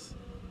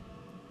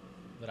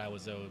that I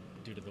was owed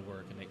due to the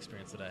work and the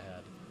experience that I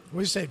had.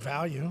 We say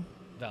value.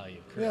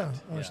 Value, correct.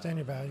 Yeah, understand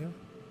your value.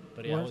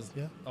 But I was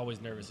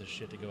always nervous as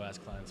shit to go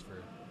ask clients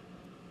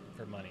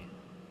for money.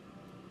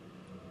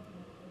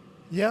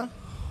 Yeah.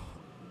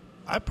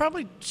 I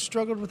probably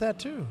struggled with that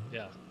too.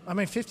 Yeah. I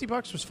mean,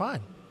 $50 was fine.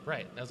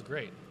 Right. That was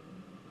great.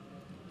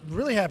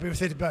 Really happy with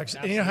 $50. Absolutely.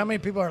 And you know how many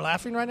people are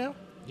laughing right now?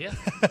 Yeah.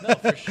 No,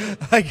 for sure.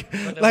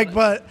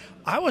 But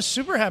I was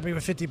super happy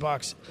with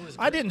 $50.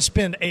 I didn't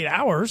spend 8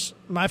 hours.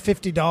 My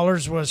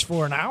 $50 was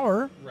for an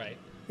hour. Right.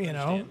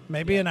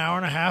 Maybe an hour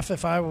and a half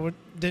if I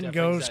didn't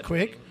go as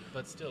quick.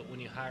 But still, when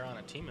you hire on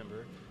a team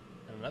member,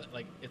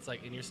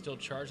 and you're still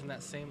charging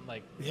that same,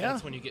 yeah.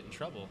 That's when you get in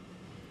trouble.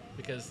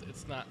 Because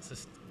it's not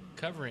just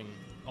covering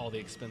all the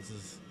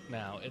expenses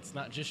now. It's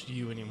not just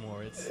you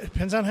anymore. It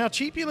depends on how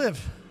cheap you live.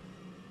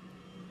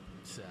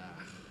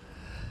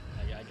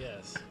 I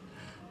guess.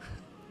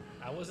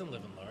 I wasn't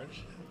living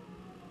large.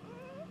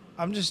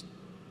 I'm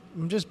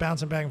just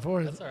bouncing back and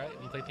forth. That's all right.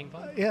 You play ping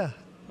pong? Yeah.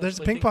 There's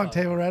a ping pong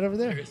table right over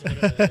there.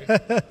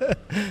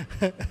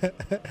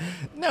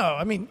 No,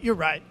 I mean, you're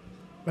right.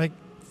 Like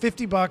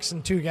 $50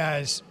 and 2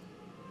 guys.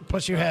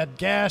 Plus you had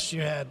gas,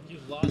 you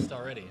lost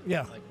already.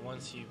 Yeah. Like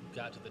once you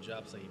got to the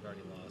job site, you've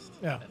already lost.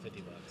 Yeah. At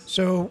 $50.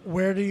 So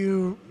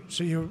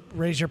you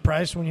raise your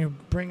price when you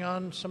bring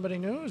on somebody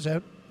new? Is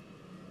that?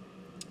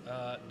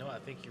 No, I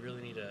think you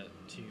really need to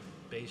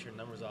base your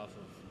numbers off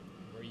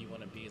of where you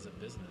want to be as a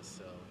business.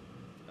 So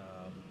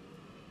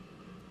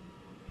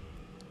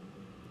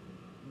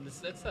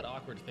that's that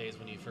awkward phase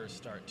when you first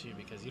start too,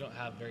 because you don't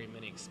have very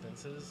many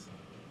expenses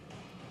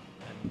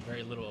and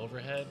very little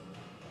overhead.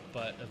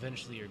 But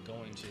eventually you're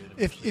going to.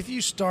 If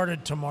you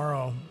started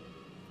tomorrow,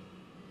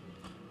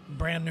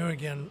 brand new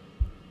again,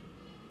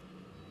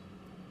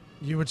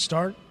 you would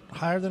start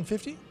higher than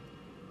 50?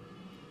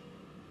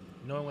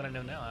 Knowing what I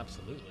know now,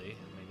 absolutely.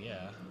 I mean,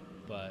 yeah.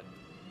 But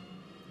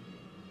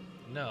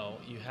no,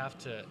 you have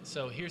to.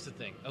 So here's the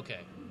thing. Okay,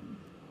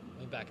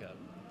 let me back up.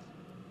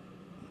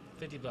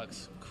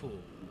 $50, cool.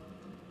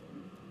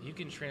 You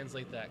can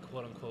translate that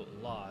quote-unquote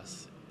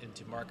loss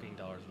into marketing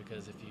dollars,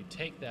 because if you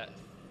take that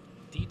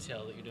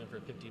detail that you're doing for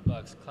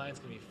 $50,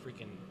 clients gonna be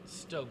freaking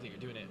stoked that you're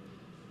doing it,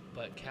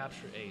 but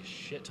capture a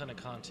shit ton of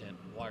content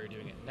while you're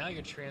doing it. Now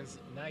you're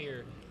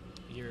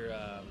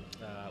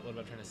what am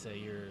I trying to say?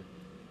 You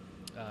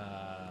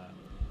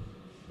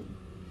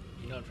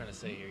know what I'm trying to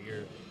say here.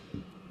 You're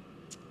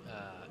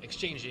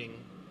exchanging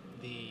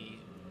the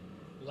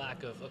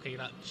lack of, okay, you're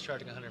not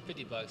charging $150,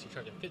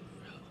 you're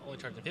only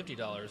charging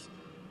 $50,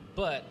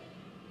 but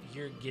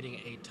you're getting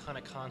a ton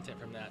of content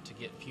from that to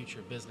get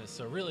future business.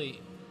 So really,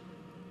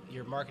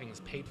 your marketing is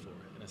paid for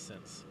in a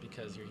sense,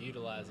 because you're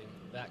utilizing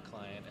that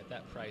client at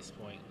that price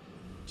point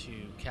to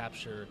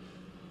capture.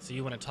 So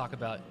you want to talk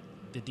about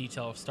the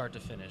detail of start to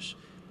finish.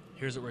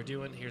 Here's what we're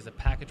doing. Here's the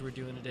package we're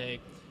doing today.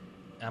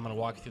 I'm going to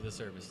walk you through the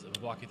service. I'm going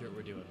to walk you through what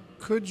we're doing.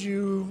 Could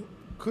you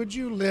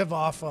live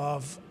off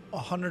of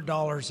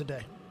 $100 a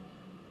day?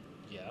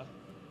 Yeah.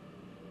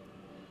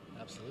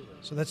 Absolutely.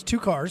 So that's 2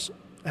 cars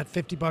at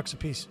 $50 a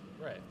piece.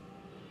 Right.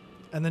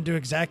 And then do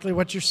exactly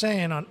what you're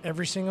saying on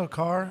every single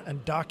car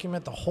and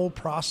document the whole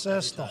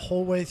process the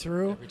whole way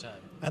through. Every time.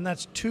 And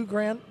that's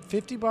 $2,000,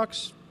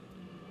 $50,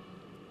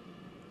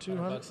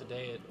 $100 a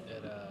day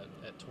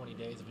at 20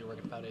 days. If you're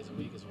working 5 days a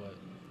week, is what?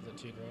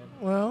 Is that $2,000?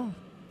 Well,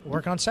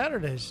 work on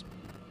Saturdays.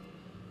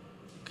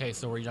 Okay,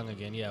 so we're young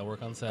again. Yeah,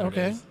 work on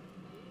Saturdays. Okay.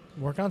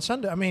 Work on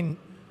Sunday. I mean,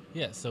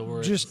 yeah. So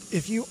we're just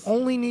if you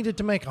only needed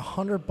to make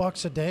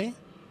 $100 a day,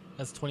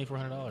 that's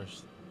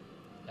 $2,400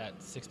 at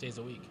 6 days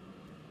a week.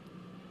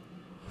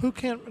 who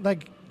can't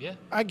like? Yeah.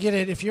 I get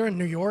it. If you're in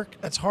New York,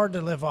 it's hard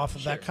to live off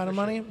of that kind of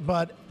money. Sure.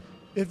 But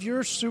if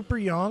you're super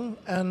young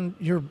and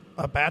you're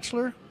a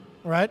bachelor,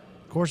 right?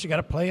 Of course, you got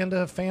to play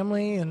into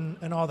family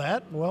and all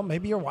that. Well,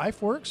 maybe your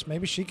wife works.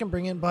 Maybe she can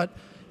bring in. But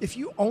if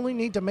you only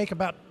need to make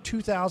about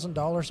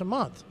 $2,000 a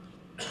month,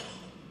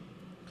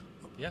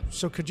 yeah.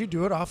 So could you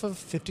do it off of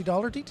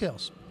 $50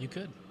 details? You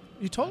could.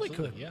 You totally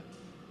Absolutely, could. Yeah.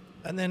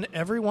 And then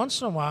every once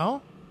in a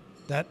while,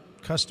 that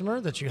customer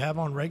that you have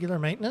on regular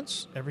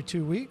maintenance, every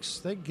 2 weeks,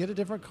 they get a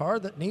different car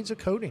that needs a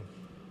coating.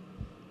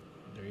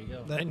 There you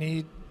go. They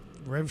need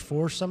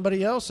for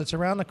somebody else that's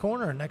around the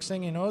corner. And next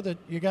thing you know, that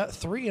you got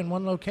 3 in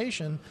one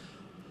location.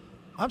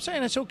 I'm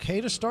saying it's okay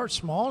to start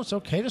small. It's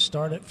okay to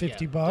start at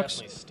 $50.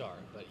 Definitely start,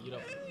 but you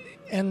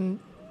don't.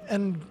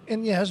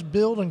 And yes,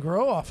 build and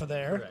grow off of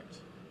there. Correct.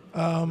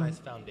 Nice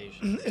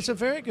foundation. It's a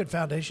very good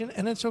foundation,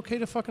 and it's okay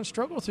to fucking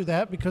struggle through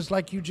that because,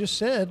 like you just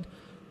said,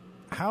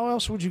 how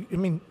else would you? I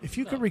mean, if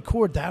you could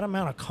record that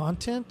amount of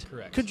content,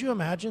 correct. Could you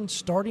imagine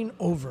starting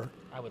over?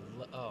 I would.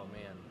 Oh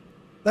man.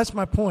 That's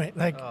my point.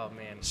 Like, Oh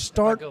man.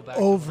 start If I go back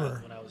over.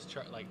 when I was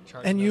charging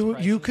And you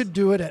those prices, could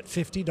do it at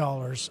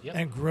 $50 Yep.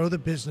 and grow the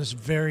business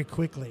very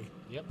quickly.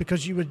 Yep.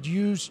 Because you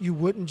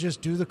wouldn't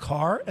just do the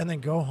car and then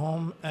go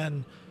home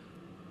and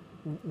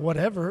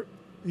whatever.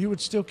 You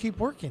would still keep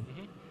working,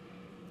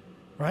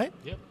 right?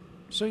 Yep.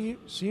 So you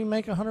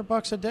make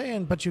 $100 a day,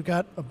 but you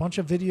got a bunch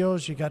of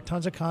videos, you got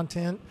tons of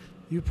content.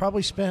 You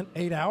probably spent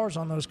 8 hours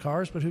on those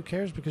cars, but who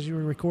cares because you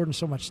were recording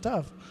so much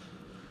stuff.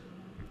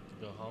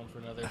 Go home for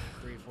another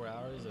 3-4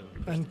 hours and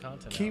push And the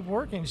content keep out.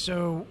 working.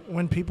 So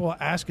when people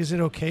ask, is it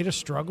okay to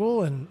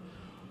struggle? And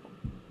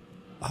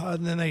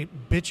then they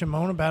bitch and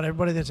moan about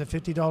everybody that's a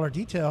 $50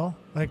 detail.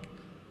 Like,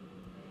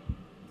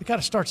 you got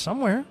to start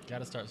somewhere. Got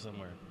to start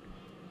somewhere.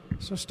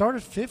 So start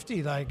at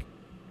 50. Like,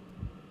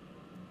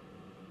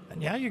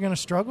 and yeah, you're going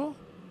to struggle,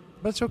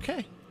 but it's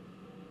okay.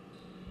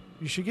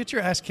 You should get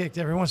your ass kicked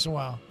every once in a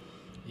while.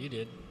 You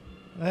did.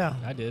 Yeah,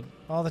 I did.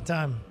 all the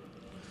time.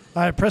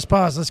 All right, press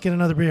pause. Let's get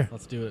another beer.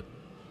 Let's do it.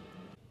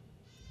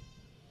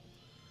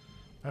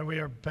 All right, we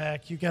are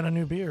back. You got a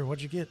new beer.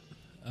 What'd you get?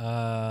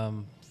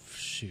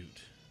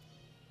 Shoot.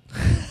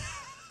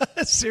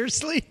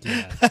 Seriously?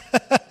 Yeah.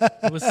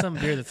 It was some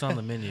beer that's on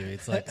the menu.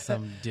 It's like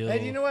some deal. Hey,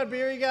 do you know what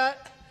beer you got?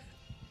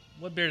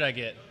 What beer did I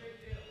get?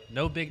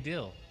 No big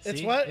deal.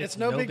 It's See? what? It's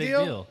no big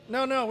deal?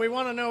 No, we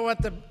want to know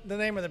what the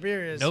name of the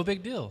beer is. No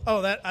big deal.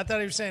 Oh, I thought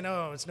he was saying,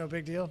 it's no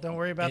big deal. Don't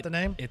worry about the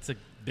name. It's a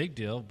big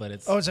deal, but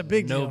it's it's a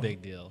big deal. No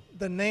big deal.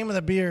 The name of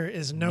the beer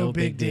is no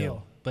big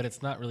deal. But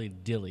it's not really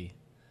dilly.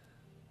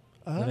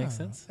 Does that make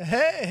sense?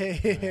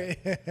 Hey.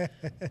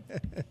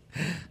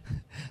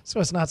 So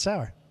it's not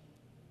sour.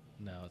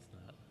 No, it's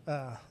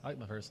not. I like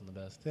my first one the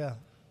best. Yeah.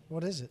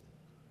 What is it?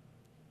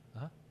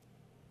 Huh?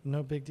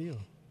 No big deal.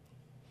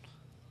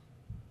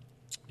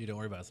 You don't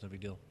worry about it. It's no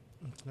big deal.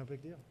 It's no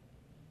big deal.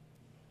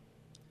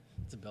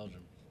 It's in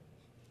Belgium.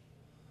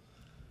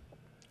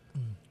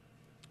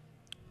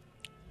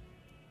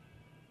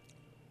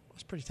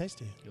 It's pretty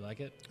tasty. You like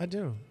it? I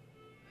do.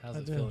 How's I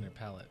it do. feel in your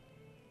palate?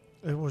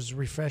 It was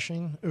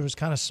refreshing. It was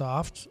kind of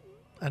soft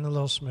and a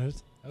little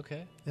smooth.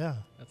 Okay. Yeah.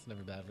 That's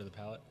never bad for the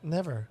palate.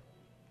 Never.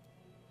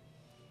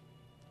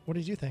 What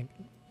did you think?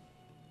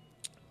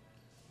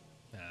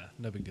 Nah,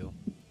 no big deal.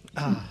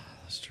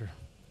 That's true.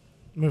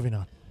 Moving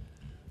on.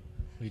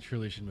 We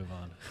truly should move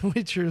on.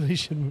 We truly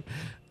should move.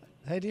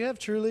 Hey, do you have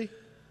Truly?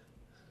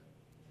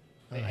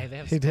 Hey, they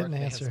have He didn't they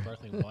have answer.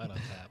 sparkling wine on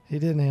tap. He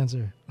didn't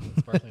answer.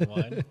 Sparkling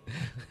wine?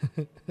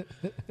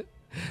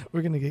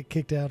 We're going to get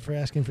kicked out for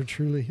asking for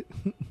Truly.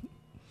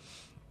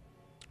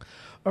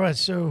 All right,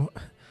 so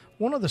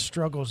one of the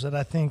struggles that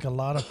I think a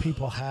lot of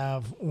people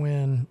have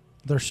when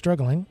they're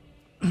struggling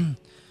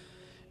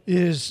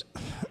is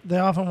they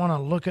often want to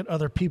look at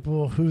other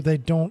people who they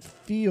don't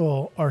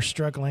feel are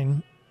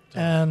struggling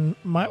and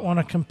might want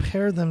to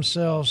compare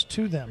themselves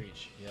to them.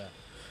 Preach, yeah.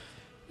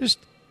 Just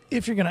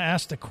if you're going to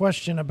ask the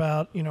question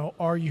about,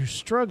 are you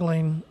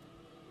struggling,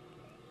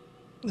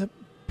 that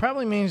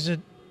probably means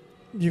that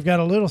you've got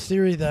a little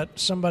theory that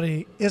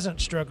somebody isn't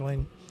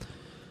struggling.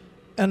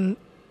 And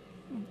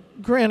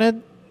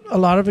granted, a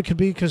lot of it could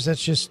be because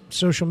that's just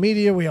social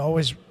media. We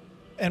always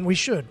and we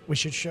should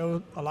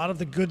show a lot of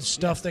the good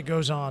stuff that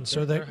goes on,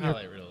 so They're that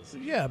highlight reels.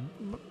 yeah,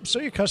 so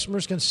your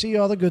customers can see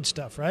all the good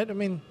stuff, right? I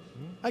mean,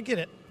 I get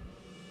it.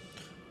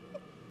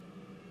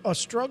 A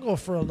struggle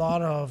for a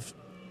lot of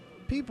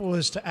people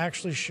is to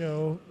actually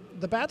show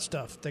the bad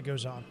stuff that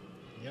goes on.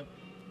 Yep.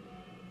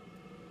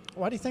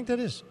 Why do you think that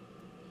is?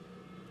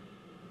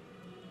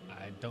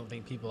 I don't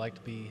think people like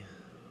to be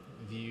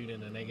viewed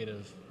in a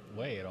negative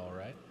way at all,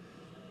 right?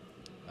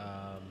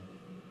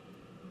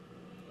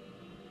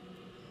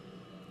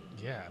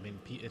 Yeah, I mean,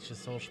 it's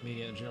just social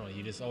media in general.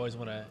 You just always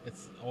want to.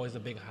 It's always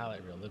a big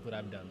highlight reel. Look what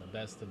I've done: the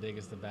best, the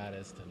biggest, the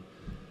baddest.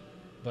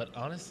 But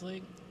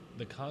honestly,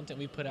 the content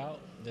we put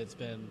out that's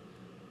been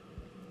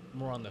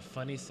more on the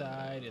funny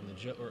side and the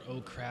joke, or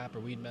oh crap, or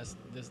we messed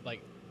this,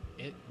 like,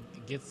 it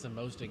gets the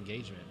most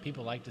engagement.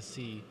 People like to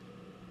see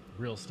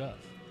real stuff.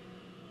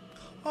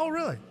 Oh,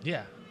 really?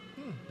 Yeah,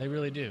 they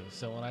really do.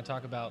 So when I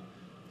talk about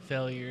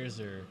failures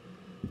or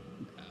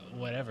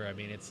whatever, I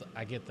mean,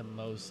 I get the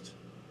most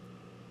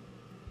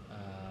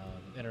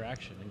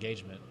interaction,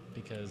 engagement,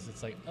 because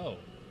it's like, oh,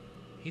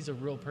 he's a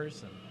real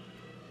person.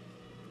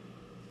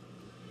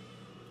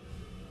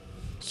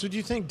 So do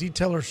you think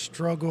detailers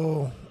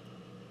struggle?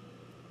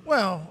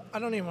 Well, I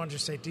don't even want to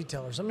just say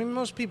detailers. I mean,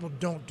 most people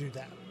don't do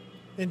that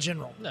in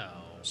general. No.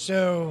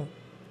 So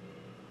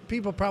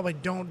people probably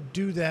don't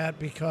do that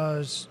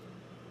because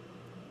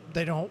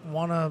they don't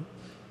want to.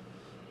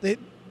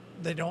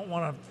 They don't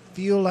want to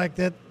feel like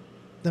that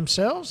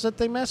themselves, that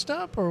they messed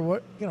up, or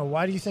what? You know,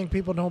 why do you think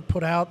people don't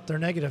put out their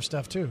negative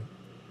stuff too?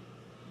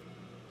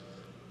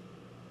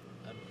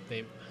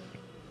 They.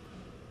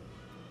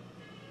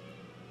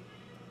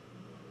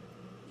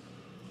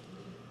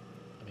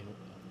 I mean,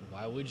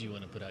 why would you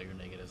want to put out your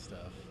negative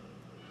stuff?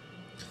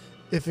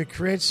 If it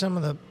creates some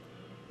of the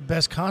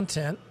best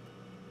content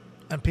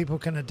and people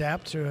can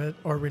adapt to it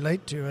or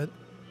relate to it,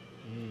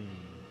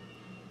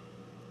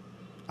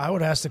 I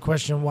would ask the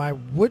question, why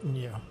wouldn't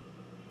you?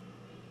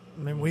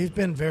 I mean, we've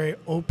been very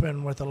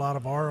open with a lot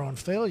of our own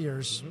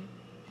failures,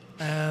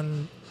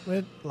 and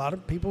a lot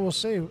of people will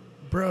say,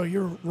 bro,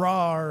 you're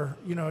raw, or,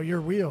 you know, you're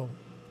real.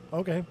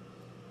 Okay.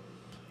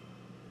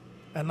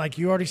 And like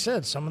you already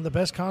said, some of the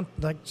best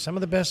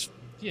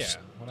Yeah.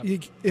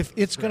 if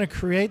it's going to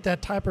create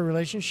that type of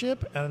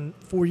relationship and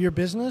for your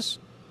business.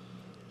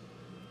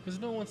 Because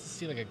no one wants to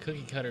see like a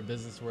cookie cutter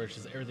business where it's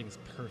just everything's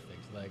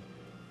perfect. Like,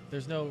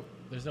 there's no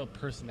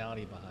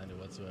personality behind it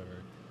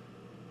whatsoever.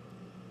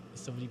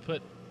 So when you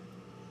put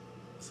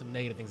some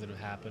negative things that have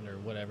happened or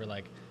whatever,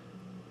 like,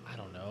 I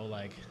don't know,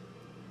 like,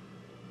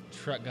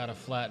 truck got a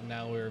flat and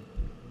now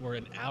we're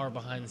an hour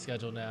behind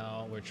schedule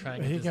now. We're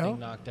trying to get this thing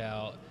knocked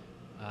out.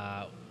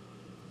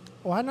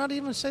 Why not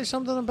even say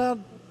something about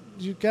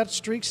you got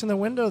streaks in the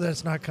window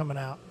that's not coming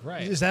out?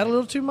 Right. Is that a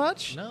little too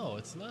much? No,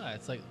 it's not.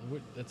 It's like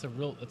it's a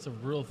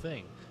real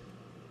thing.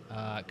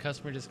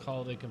 Customer just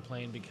called and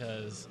complained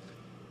because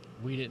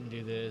we didn't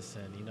do this,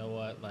 and you know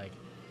what? Like,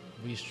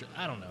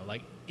 I don't know,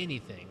 like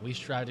anything. We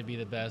strive to be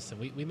the best, and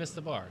we missed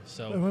the bar.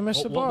 So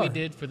what we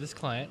did for this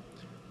client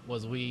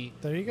was we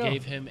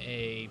gave him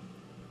a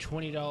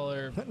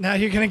 $20. Now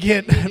you're going to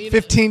get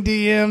 15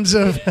 DMs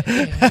of.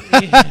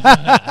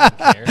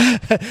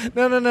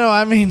 No.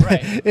 I mean,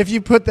 if you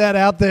put that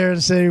out there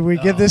and say we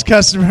give this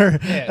customer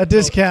a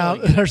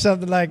discount or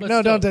something, like,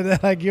 don't do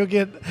that. Like, you'll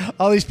get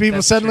all these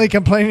people suddenly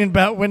complaining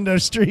about window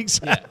streaks.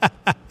 Yeah,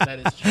 that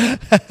is true.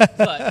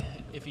 But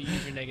if you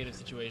use your negative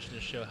situation to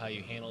show how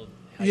you handled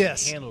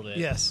it,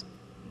 yes,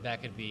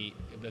 that could be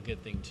a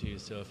good thing too.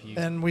 So if you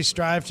and we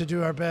strive to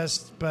do our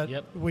best, but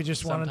we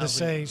just wanted to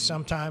say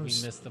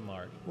sometimes we miss the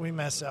mark. We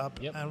mess up,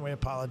 and we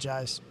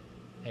apologize.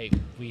 Hey,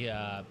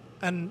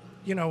 and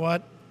you know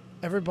what?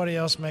 Everybody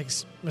else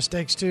makes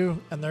mistakes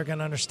too, and they're going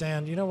to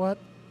understand. You know what?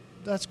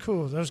 That's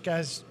cool. Those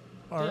guys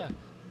are. Yeah.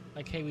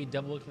 Like, hey, we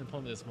double looked in the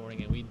appointment this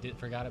morning, and we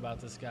forgot about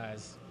this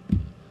guy's.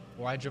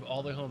 Or I drove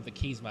all the way home with the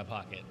keys in my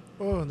pocket.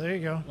 Oh, there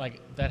you go.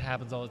 Like, that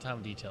happens all the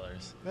time with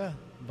detailers. Yeah.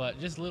 But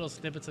just little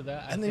snippets of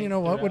that. And then you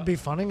know what would be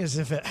funny is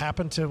if it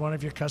happened to one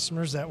of your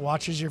customers that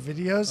watches your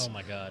videos. Oh,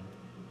 my God.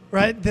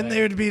 Right? Then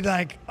they would be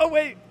like, oh,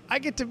 wait, I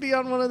get to be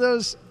on one of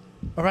those.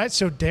 All right.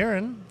 So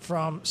Darren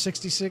from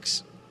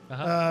 66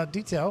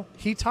 Detail,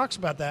 he talks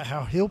about that,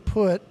 how he'll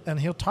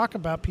talk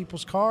about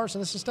people's cars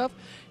and this and stuff.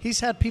 He's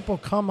had people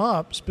come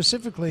up,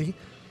 specifically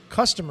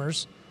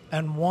customers,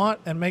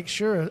 and make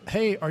sure,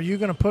 hey, are you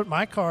going to put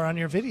my car on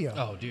your video?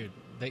 Oh, dude.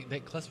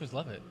 They customers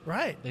love it.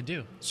 Right. They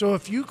do. So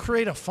if you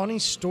create a funny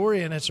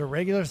story and it's a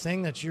regular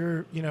thing that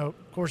you're,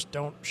 of course,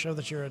 don't show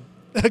that you're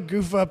a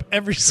goof up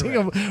every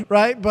single,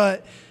 right?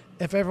 But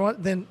if everyone,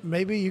 then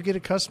maybe you get a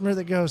customer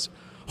that goes,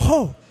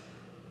 oh,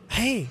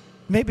 hey,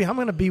 maybe I'm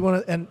going to be one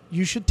of, and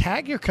you should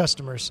tag your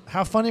customers.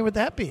 How funny would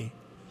that be?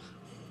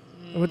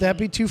 Would that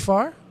be too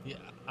far? Yeah.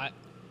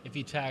 If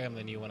you tag them,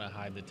 then you want to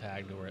hide the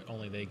tag to where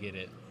only they get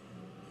it.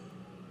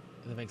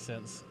 Does that make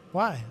sense?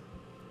 Why?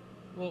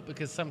 Well,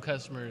 because some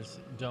customers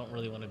don't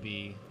really want to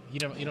be. You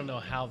don't know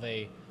how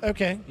they.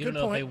 Okay. You don't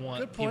know if they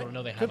want people to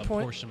know they have a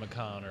Porsche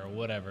Macan or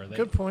whatever.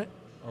 Good point.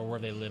 or where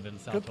they live in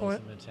Good Southwest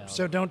point. and Midtown.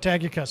 So don't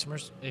tag your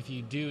customers. if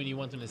you do and you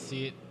want them to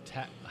see it,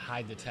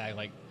 hide the tag.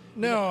 Like,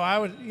 No, I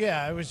would.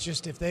 Yeah, it was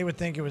just if they would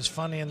think it was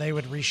funny and they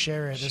would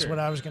reshare it. Is Sure. what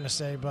I was going to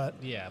say. But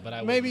yeah, but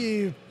I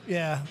maybe,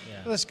 yeah,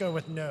 Yeah. let's go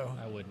with no.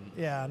 I wouldn't.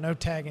 Yeah, no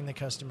tagging the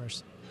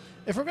customers.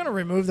 If we're going to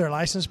remove their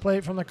license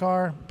plate from the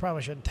car,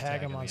 probably shouldn't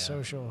tag them on yeah.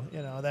 social.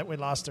 You know that we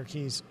lost their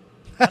keys.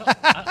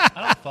 I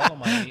don't follow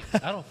mine.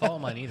 I don't follow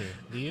mine either.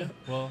 Do you?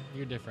 Well,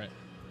 you're different.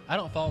 I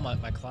don't follow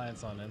my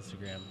clients on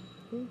Instagram.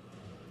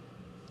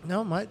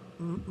 No,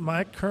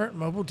 my current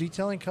mobile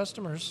detailing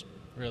customers.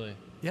 Really?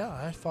 Yeah,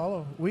 I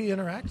follow. We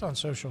interact on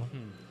social.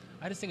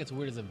 I just think it's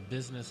weird as a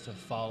business to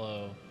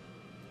follow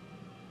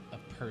a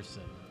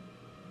person.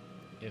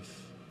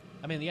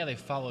 Yeah, they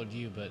followed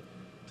you, but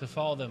to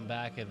follow them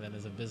back and then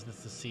as a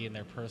business to see in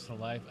their personal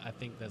life, I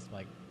think that's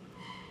like,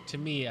 to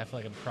me, I feel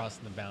like I'm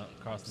crossing the boundary.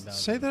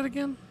 Say that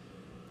again.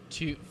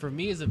 For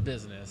me as a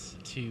business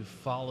to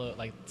follow,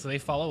 so they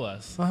follow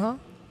us. Uh-huh.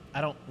 I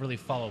don't really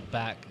follow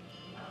back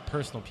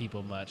personal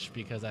people much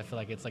because I feel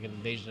like it's like an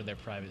invasion of their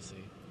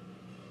privacy.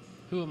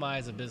 Who am I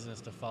as a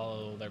business to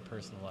follow their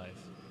personal life?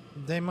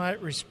 They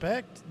might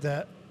respect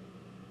that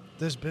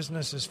this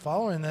business is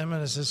following them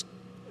and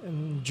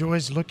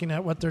enjoys looking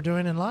at what they're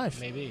doing in life.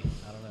 Maybe.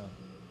 I don't know.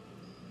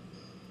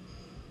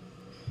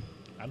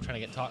 I'm trying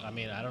to get talk. I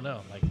don't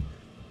know.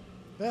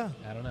 Yeah.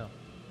 I don't know.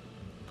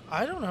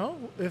 I don't know.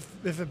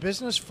 If a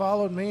business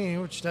followed me,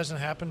 which doesn't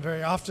happen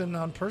very often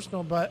on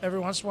personal, but every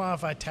once in a while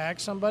if I tag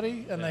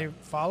somebody and they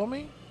follow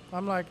me,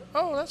 I'm like,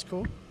 oh, that's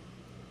cool.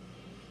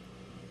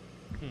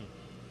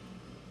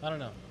 I don't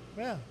know.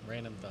 Yeah.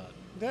 Random thought.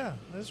 Yeah,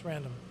 that's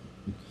random.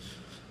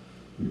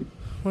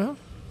 Well,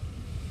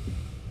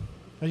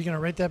 are you going to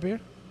rate that beer?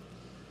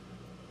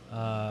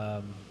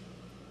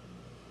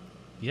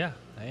 Yeah,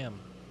 I am.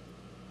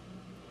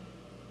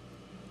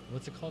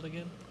 What's it called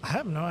again? I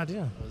have no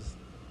idea.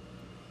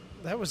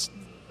 That was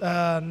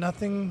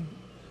nothing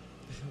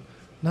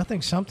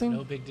something.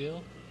 No big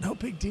deal? No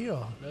big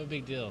deal. No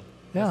big deal.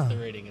 Yeah. That's the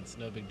rating. It's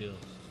no big deal.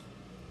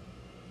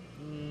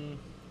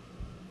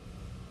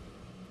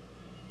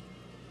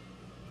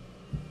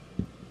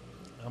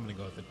 I'm going to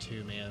go with a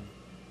 2, man.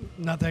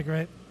 Not that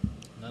great.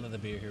 None of the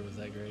beer here was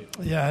that great.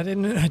 Yeah, I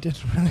didn't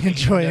really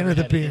enjoy any of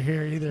the had beer it.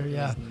 here either.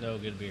 Yeah. There's no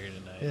good beer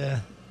tonight. Yeah.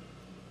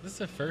 This is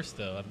the first,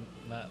 though.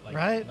 I'm not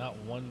Right? not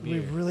one We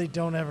beer. really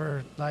don't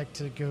ever like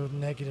to go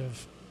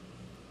negative.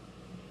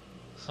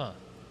 Huh.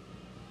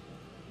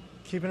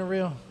 Keeping it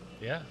real.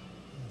 Yeah.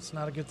 It's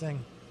not a good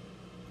thing.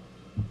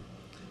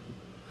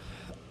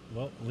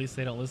 Well, at least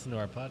they don't listen to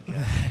our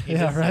podcast. He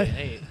Yeah, did say, right?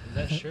 hey, is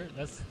that shirt?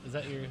 Is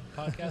that your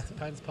podcast, The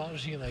Pines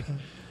Polishing? Like, I'm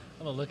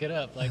gonna look it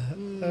up. Like,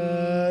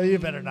 You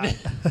better not.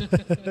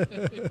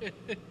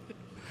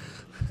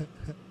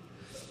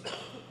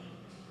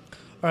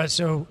 All right,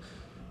 so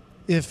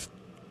if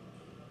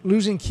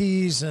losing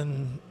keys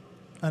and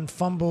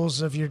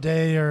fumbles of your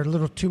day are a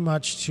little too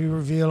much to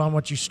reveal on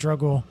what you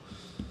struggle,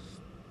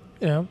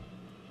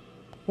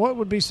 what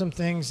would be some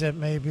things that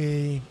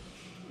maybe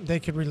they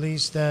could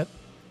release that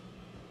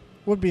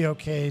would be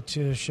okay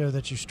to show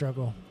that you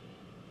struggle?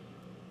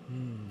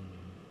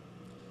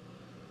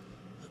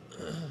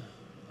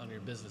 on your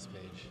business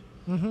page.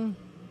 Mm-hmm.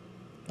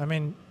 I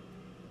mean,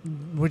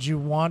 would you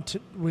want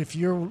to, if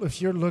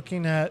you're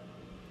looking at,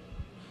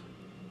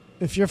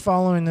 if you're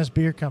following this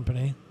beer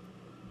company,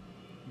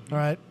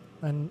 right,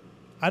 and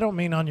I don't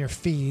mean on your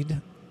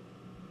feed,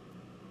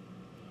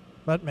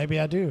 but maybe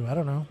I do. I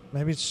don't know.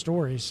 Maybe it's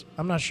stories.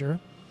 I'm not sure.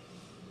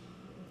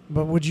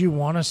 But would you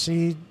want to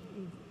see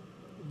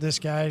this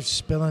guy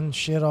spilling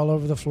shit all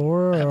over the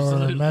floor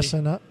Absolutely. or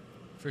messing up?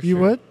 For You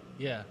sure. would?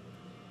 Yeah.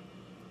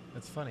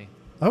 That's funny.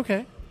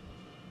 Okay.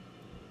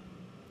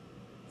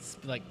 It's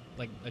like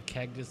a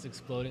keg just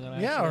exploding on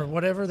Yeah, or accident.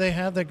 whatever they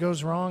have that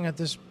goes wrong at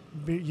this,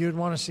 you'd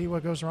want to see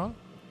what goes wrong,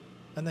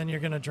 and then you're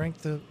going to drink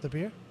the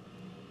beer?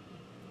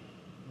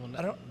 Well,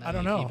 I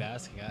don't you know. Keep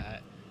asking.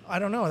 I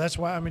don't know. That's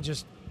why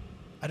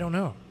I don't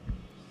know.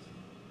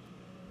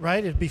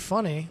 Right? It'd be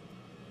funny,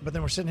 but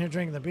then we're sitting here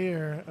drinking the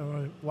beer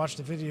and we watch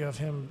the video of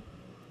him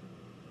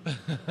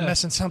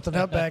messing something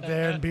up back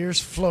there and beer's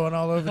flowing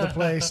all over the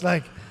place.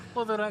 Like,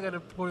 Well, then I got to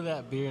pour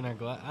that beer in our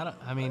glass.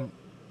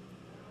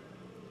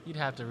 You'd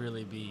have to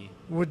really be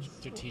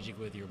strategic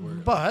with your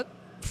words. but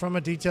from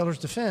a detailer's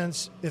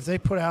defense, if they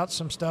put out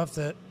some stuff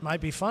that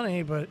might be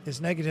funny but is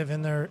negative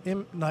in their,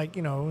 in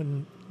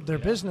their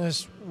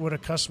business, would a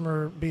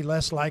customer be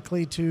less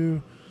likely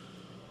to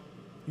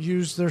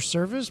use their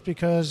service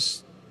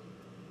because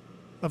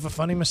of a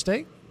funny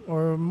mistake,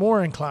 or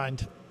more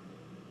inclined?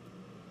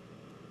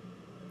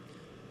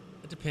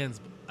 It depends.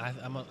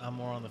 I'm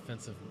more on the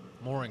fence of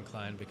more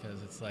inclined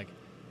because it's like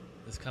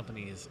this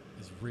company is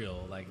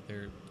real. Like,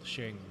 they're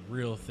sharing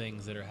real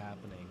things that are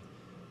happening.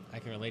 I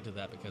can relate to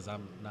that because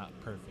I'm not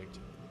perfect.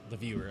 The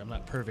viewer, I'm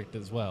not perfect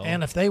as well.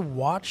 And if they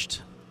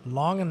watched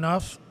long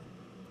enough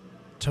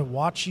to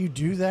watch you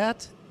do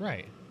that,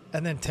 right.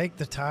 and then take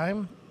the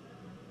time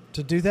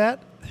to do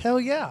that, hell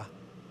yeah.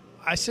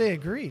 I say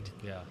agreed.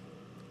 Yeah.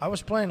 I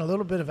was playing a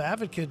little bit of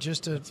advocate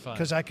just to That's fine.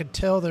 because I could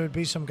tell there would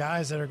be some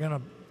guys that are going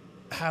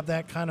to have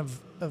that kind of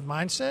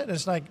mindset.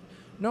 It's like,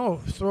 no,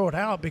 throw it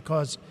out,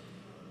 because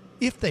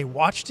if they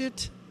watched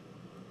it,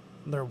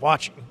 they're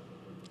watching.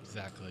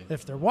 Exactly.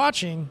 If they're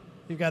watching,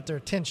 you got their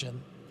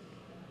attention.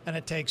 And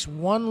it takes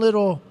one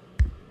little,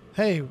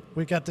 hey,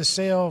 we got this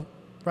sale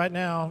right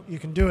now. You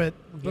can do it.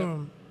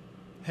 Boom.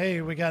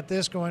 Hey, we got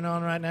this going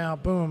on right now.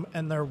 Boom.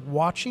 And they're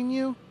watching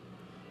you.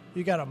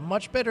 You got a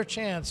much better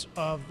chance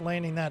of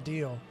landing that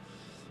deal.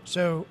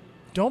 So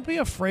don't be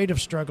afraid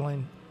of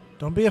struggling.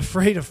 Don't be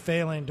afraid of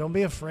failing. Don't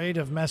be afraid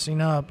of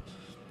messing up.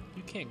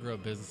 You can't grow a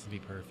business to be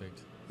perfect.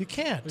 You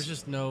can't. There's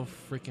just no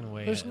freaking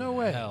way. There's no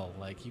way. Hell,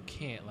 like, you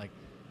can't. Like,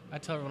 I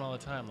tell everyone all the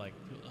time, like,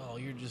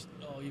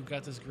 you've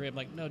got this grip.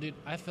 Like, no, dude,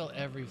 I fail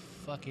every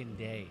fucking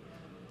day.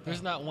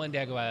 There's not one day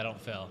I go by I don't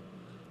fail.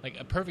 Like,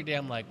 a perfect day,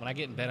 I'm like, when I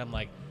get in bed, I'm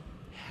like,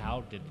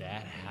 how did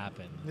that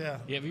happen? Yeah.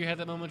 Have you had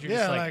that moment? You're Yeah,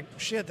 just like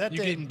shit, that you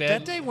day, get in bed-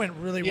 that day went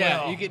really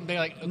yeah, well. you get in bed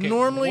like, okay,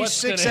 Normally what's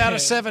 6 gonna out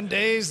of 7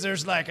 days,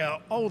 there's like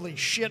a holy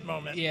shit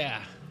moment. Yeah.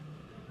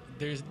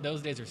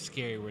 Those days are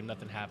scary where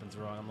nothing happens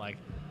wrong. I'm like,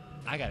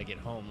 I got to get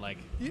home. Like,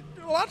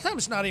 A lot of times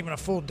it's not even a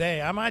full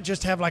day. I might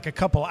just have like a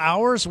couple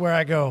hours where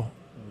I go,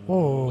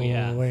 whoa,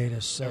 yeah. wait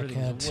a second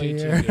Everything's way too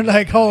here. good Like,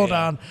 right now, hold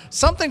yeah. on.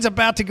 Something's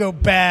about to go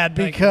bad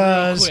Like,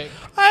 because real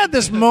quick. I had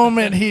this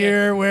moment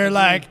here where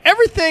like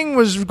everything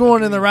was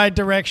going in the right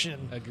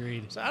direction.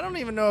 agreed. So I don't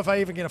even know if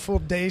I even get a full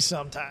day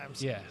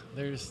sometimes. Yeah,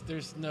 there's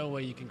no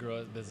way you can grow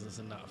a business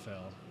and not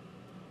fail.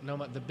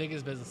 The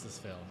biggest businesses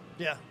fail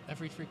Yeah.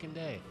 every freaking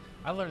day.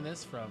 I learned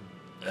this from,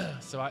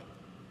 so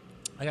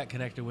I got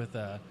connected with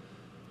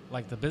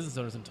like the business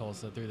owners in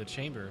Tulsa through the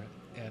chamber,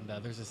 and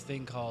there's this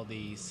thing called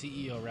the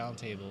CEO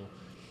Roundtable,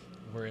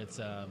 where it's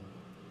a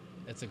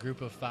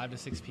group of 5 to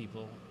 6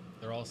 people.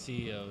 They're all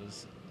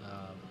CEOs.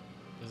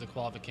 There's a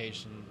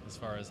qualification as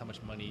far as how much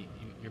money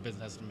your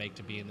business has to make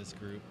to be in this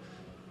group.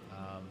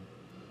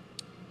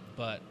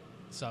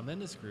 So I'm in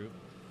this group,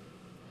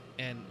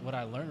 and what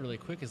I learned really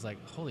quick is like,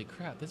 holy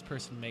crap, this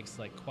person makes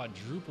like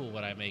quadruple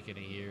what I make in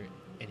a year,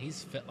 and he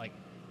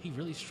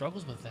really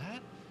struggles with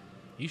that?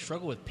 You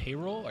struggle with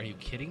payroll? Are you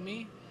kidding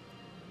me?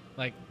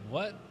 Like,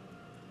 what?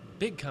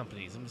 Big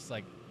companies. I'm just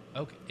like,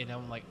 okay. And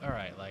I'm like, all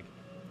right, like,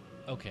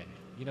 okay,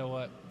 you know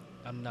what?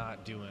 I'm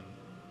not doing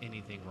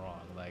anything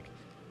wrong. Like,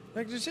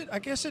 I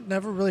guess it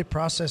never really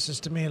processes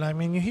to me. I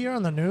mean, you hear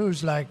on the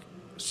news like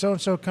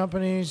so-and-so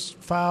companies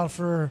filed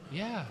for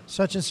yeah,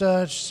 such and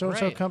such,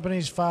 so-and-so Right.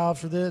 companies filed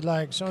for this,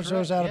 like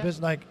so-and-so's Correct, out yeah. of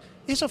business. Like,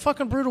 it's a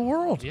fucking brutal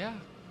world. yeah.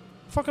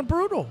 Fucking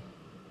brutal.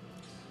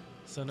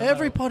 So no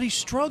Everybody matter-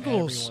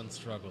 struggles. Everyone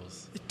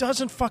struggles. It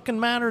doesn't fucking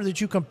matter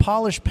that you can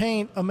polish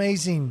paint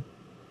amazing.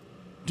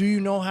 Do you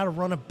know how to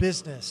run a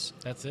business?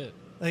 That's it.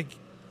 Like,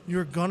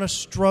 you're going to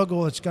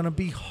struggle. It's going to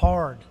be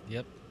hard.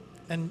 Yep.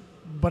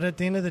 But at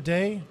the end of the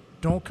day,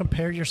 don't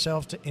compare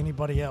yourself to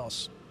anybody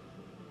else.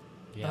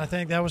 Yeah. And I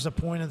think that was the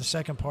point of the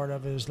second part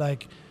of it, is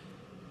like,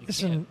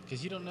 listen,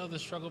 because you don't know the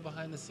struggle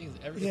behind the scenes.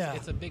 Yeah.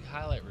 It's a big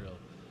highlight reel.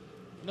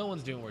 No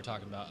one's doing what we're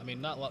talking about. I mean,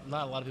 not a lot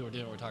of people are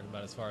doing what we're talking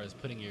about as far as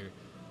putting your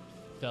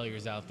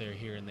failures out there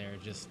here and there,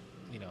 just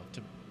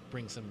to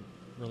bring some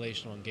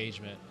relational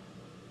engagement.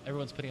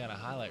 Everyone's putting out a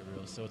highlight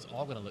reel, so it's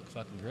all going to look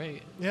fucking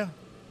great. yeah.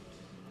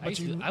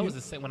 I was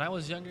the same when I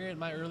was younger. In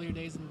my earlier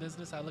days in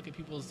business, I look at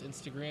people's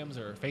Instagrams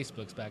or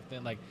Facebooks back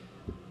then, like,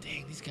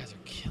 dang, these guys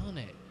are killing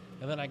it.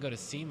 And then I go to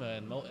SEMA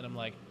and I'm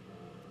like,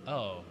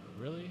 oh,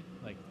 really?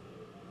 Like,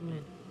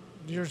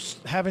 You're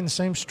having the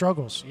same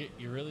struggles.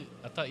 you really?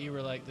 I thought you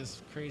were like this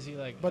crazy,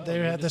 like. But oh, they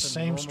you're had the just a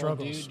same normal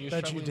struggles dude, you're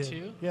that you struggling did.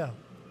 too? Yeah.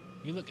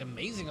 You look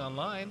amazing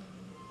online.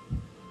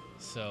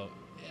 So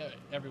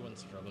everyone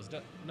struggles.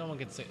 No one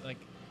can say, like,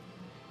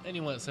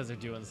 anyone that says they're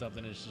doing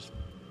something is just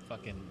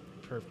fucking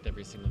perfect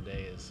every single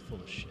day is full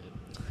of shit.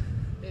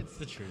 It's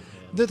the truth,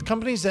 man. The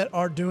companies that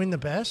are doing the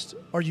best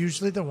are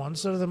usually the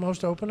ones that are the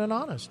most open and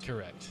honest.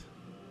 Correct.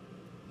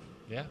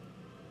 Yeah,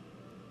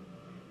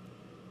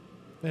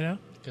 You know?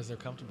 because they're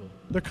comfortable.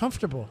 They're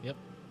comfortable. Yep.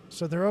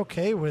 So they're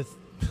okay with,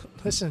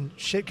 listen,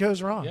 shit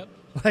goes wrong. Yep.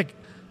 Like,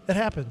 it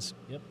happens.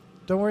 Yep.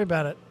 Don't worry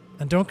about it.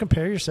 And don't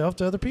compare yourself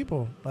to other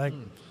people. Like,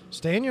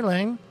 stay in your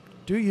lane.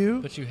 Do you.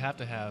 But you have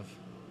to have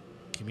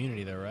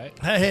community, though, right?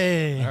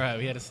 Hey. All right,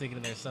 we had to sneak it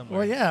in there somewhere.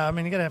 Well, yeah. I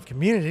mean, you got to have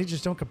community.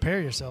 Just don't compare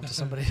yourself to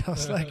somebody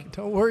else. Like,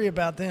 don't worry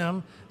about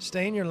them.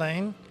 Stay in your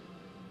lane.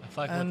 I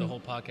feel like we went the whole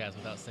podcast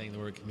without saying the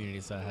word community,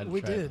 so I had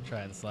to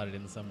try and slide it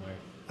in somewhere.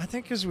 I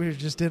think because we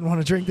just didn't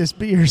want to drink this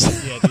beers.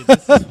 Yeah, dude,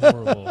 this is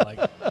horrible. Like,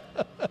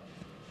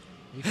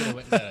 we could have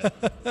went and got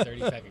a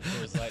 30-pack of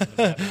Coors Light in the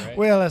bathroom, right?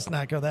 Well, let's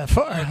not go that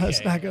far. Let's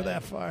Okay, not go I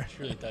that far.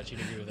 Truly thought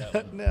you'd agree with that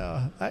one.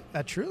 No,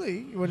 I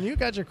truly, when you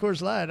got your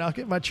Coors Light, I'll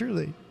get my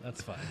Truly.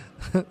 That's fine.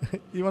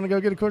 You want to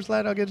go get a Coors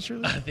Light? I'll get a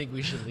Truly. I think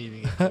we should leave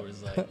you at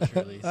Coors Light,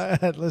 Truly. All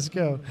right, let's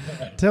go.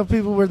 Tell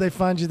people where they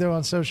find you there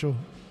on social.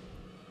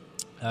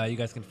 You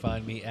guys can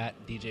find me at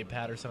DJ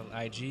Patterson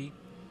on IG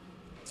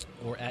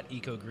or at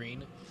Eco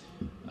Green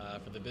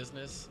for the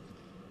business,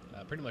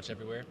 pretty much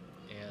everywhere.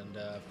 And,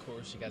 of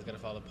course, you guys got to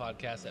follow the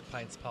podcast at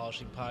Pints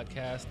Polishing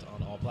Podcast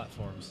on all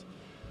platforms.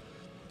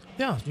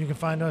 Yeah, you can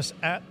find us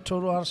at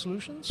Total Auto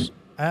Solutions,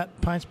 at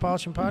Pints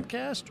Polishing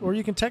Podcast, or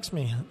you can text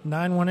me,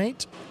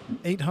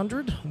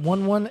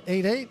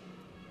 918-800-1188.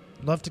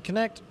 Love to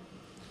connect.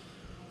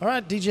 All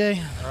right,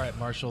 DJ. All right,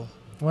 Marshall.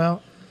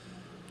 Well,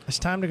 it's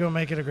time to go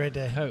make it a great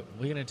day. Oh,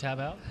 we going to tab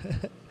out?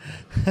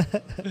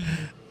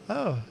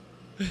 Oh.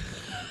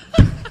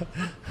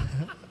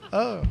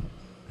 Oh.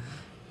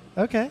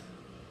 Okay.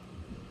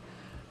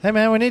 Hey,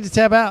 man, we need to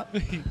tab out.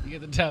 You get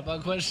the tap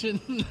out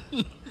question?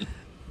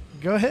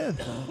 Go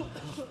ahead.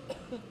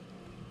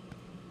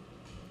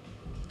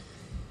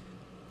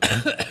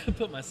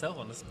 Put myself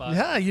on the spot.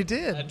 Yeah, you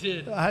did. I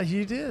did.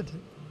 You did.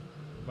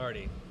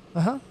 Marty.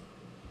 Uh-huh.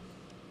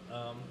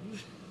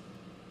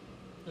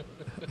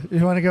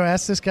 You want to go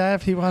ask this guy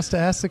if he wants to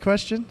ask the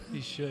question?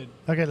 He should.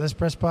 Okay, let's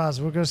press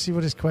pause. We'll go see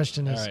what his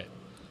question is. All right.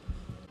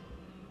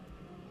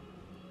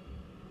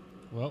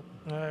 Well,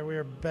 All right, we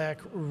are back.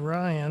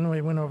 Ryan,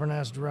 we went over and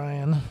asked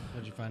Ryan.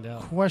 what'd you find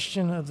out?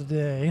 Question of the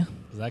day.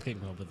 Because I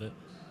couldn't come up with it.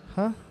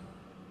 Huh?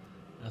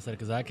 I said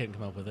because I couldn't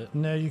come up with it.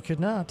 No, you could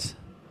not.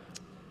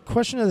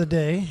 Question of the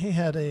day. He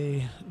had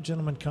a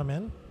gentleman come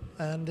in,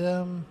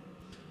 and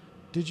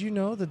did you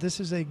know that this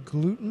is a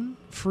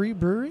gluten-free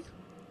brewery?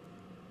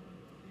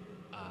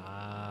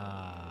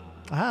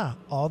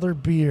 All their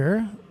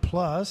beer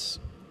plus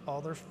all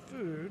their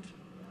food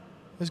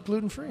is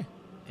gluten-free.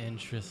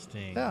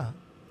 Interesting. Yeah.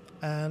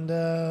 And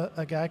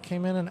a guy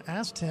came in and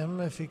asked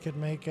him if he could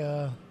make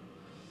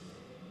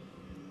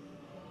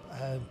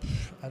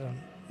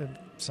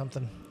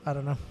something. I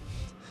don't know.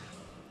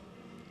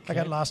 I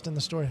got Okay. lost in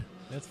the story.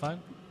 That's fine.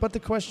 But the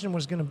question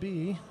was going to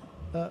be,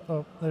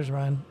 there's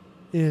Ryan,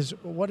 is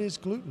what is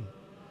gluten?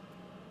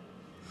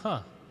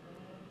 Huh.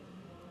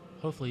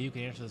 Hopefully you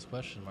can answer this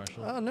question,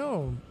 Marshall. Oh,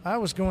 no. I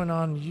was going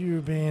on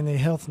you being the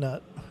health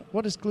nut.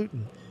 What is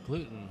gluten?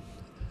 Gluten.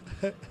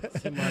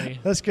 See, Marty.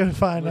 Let's go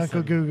find Listen.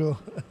 Uncle Google.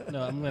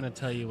 No, I'm going to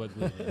tell you what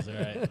gluten is, all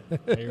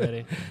right? Are you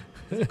ready?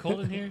 Is it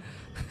cold in here?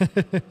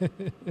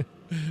 I'm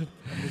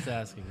just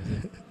asking.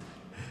 Is it?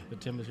 The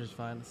temperature's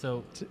fine?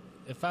 So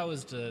if I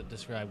was to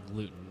describe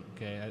gluten,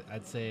 okay,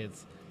 I'd say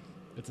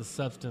it's a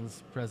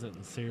substance present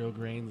in cereal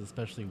grains,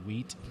 especially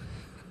wheat,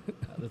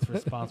 that's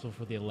responsible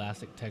for the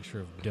elastic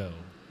texture of dough,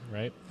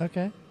 right?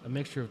 Okay. A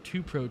mixture of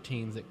two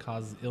proteins that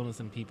causes illness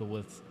in people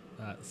with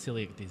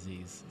celiac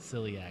disease.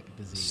 Celiac.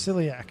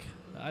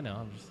 I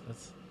know.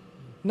 That's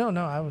No,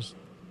 I was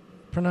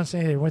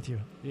pronunciating with you.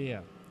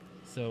 yeah.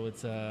 So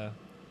it's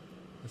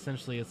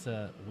essentially it's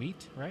a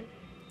wheat, right?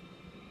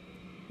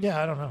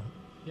 Yeah, I don't know.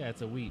 Yeah,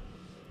 it's a wheat.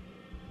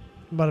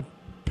 But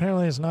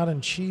apparently it's not in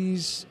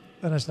cheese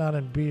and it's not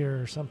in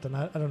beer or something.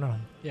 I don't know.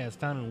 Yeah, it's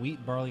found in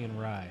wheat, barley, and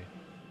rye.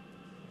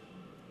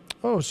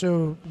 Oh,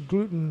 so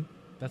gluten.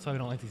 That's why we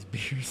don't like these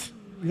beers.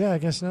 Yeah, I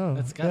guess no.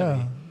 That's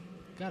gotta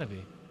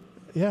be.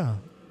 Yeah.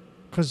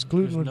 Because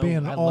gluten There's would be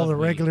in I all love the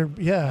wheat. regular.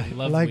 Yeah, I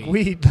love like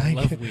wheat. wheat. I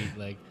Like, love wheat.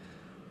 Like,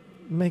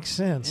 makes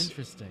sense.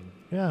 interesting.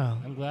 Yeah.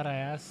 I'm glad I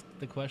asked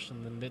the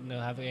question and didn't know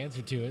how to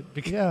answer to it.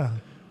 Because Yeah.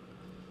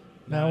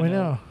 Now I we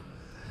know.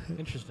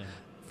 Interesting.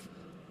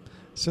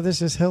 So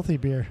this is healthy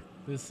beer.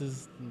 This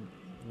is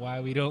why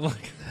we don't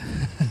like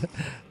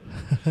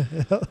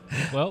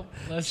Well,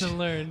 lesson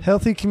learned.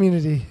 Healthy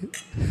community.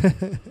 All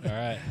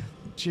right.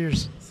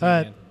 Cheers. See All you right.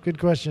 again. Good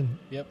question.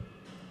 Yep.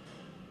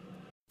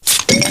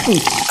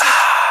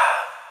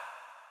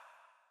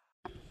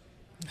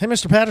 Hey,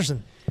 Mr.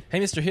 Patterson. Hey,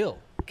 Mr. Hill.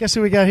 Guess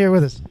who we got here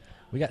with us?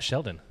 We got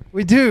Sheldon.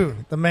 We do.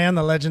 The man,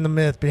 the legend, the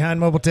myth behind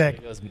Mobile Tech.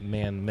 It goes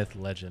man, myth,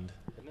 legend.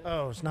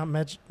 Oh, it's not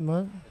what? It's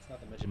not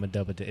the legend,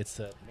 Madubba. It's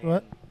a man.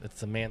 What?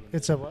 It's a man.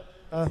 It's a what?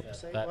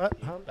 Say That- what?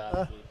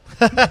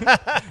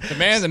 The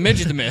man, the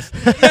midget, the myth.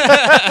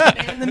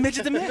 And the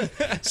midget, the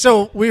myth.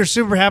 So we are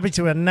super happy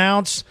to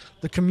announce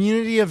the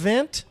community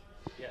event.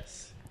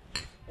 Yes.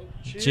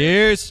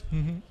 Cheers.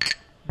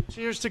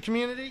 Cheers to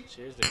community.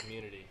 Cheers to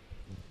community.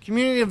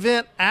 Community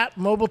event at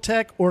Mobile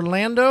Tech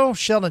Orlando.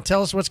 Sheldon,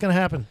 tell us what's going to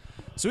happen.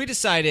 So we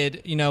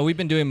decided, we've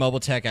been doing Mobile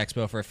Tech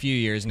Expo for a few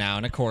years now,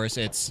 and of course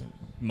it's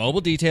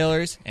mobile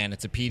detailers and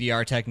it's a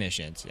PDR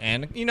technicians.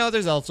 And,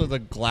 there's also the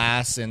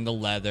glass and the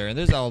leather, and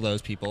there's all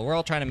those people. We're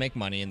all trying to make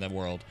money in the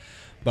world.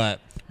 But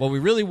what we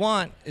really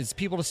want is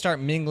people to start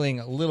mingling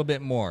a little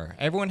bit more.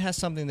 Everyone has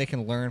something they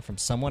can learn from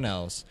someone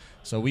else.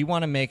 So we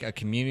want to make a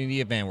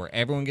community event where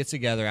everyone gets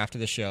together after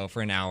the show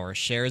for an hour,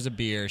 shares a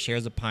beer,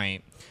 shares a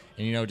pint,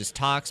 and, just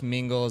talks,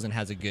 mingles, and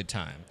has a good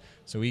time.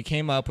 So we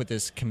came up with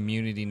this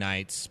community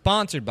night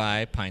sponsored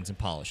by Pints and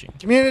Polishing.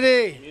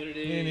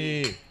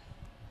 Community.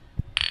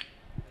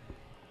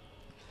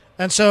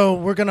 And so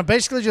we're going to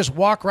basically just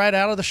walk right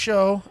out of the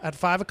show at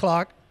 5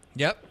 o'clock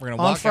Yep, we're going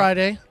to walk on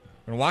Friday.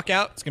 We're going to walk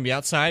out. It's going to be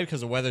outside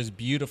because the weather's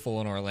beautiful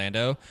in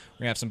Orlando. We're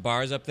going to have some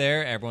bars up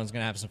there. Everyone's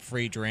going to have some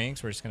free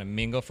drinks. We're just going to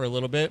mingle for a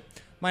little bit.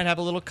 Might have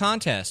a little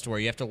contest where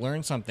you have to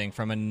learn something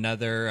from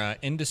another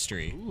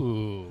industry.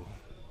 Ooh.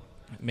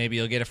 Maybe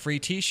you'll get a free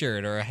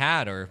T-shirt or a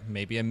hat or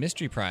maybe a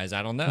mystery prize.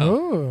 I don't know.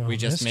 Ooh, we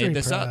just mystery made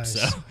this prize.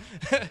 up,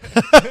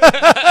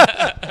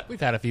 so We've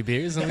had a few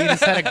beers, and we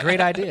just had a great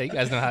idea. You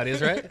guys know how it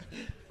is, right?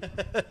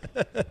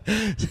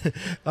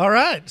 All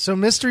right, so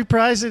mystery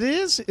prize it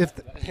is. If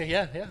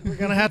Yeah. we're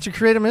gonna have to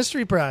create a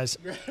mystery prize.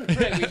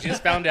 We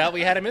just found out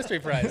we had a mystery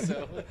prize,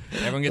 so.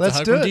 everyone gets Let's a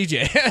hug do from it.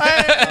 DJ.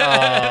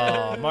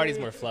 Oh, Marty's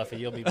more fluffy.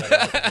 You'll be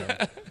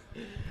better.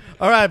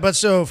 All right, but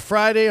so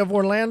Friday of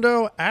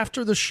Orlando,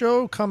 after the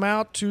show, come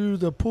out to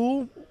the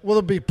pool. Well,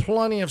 there'll be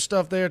plenty of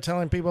stuff there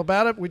telling people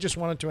about it. We just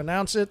wanted to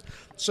announce it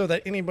so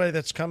that anybody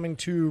that's coming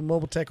to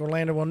Mobile Tech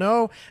Orlando will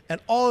know.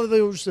 And all of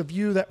those of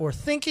you that were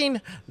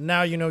thinking,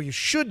 now you know you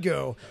should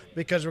go,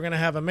 because we're going to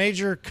have a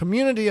major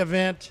community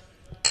event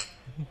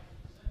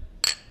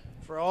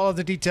for all of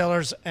the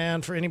detailers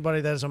and for anybody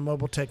that is a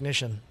mobile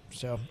technician.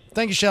 So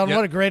thank you, Sheldon. Yep.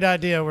 What a great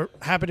idea. We're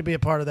happy to be a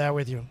part of that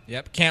with you.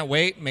 Yep, can't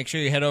wait. Make sure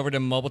you head over to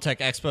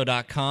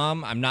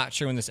mobiletechexpo.com. I'm not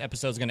sure when this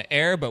episode is going to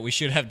air, but we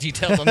should have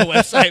details on the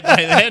website by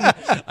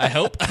then, I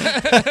hope.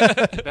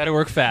 Better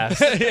work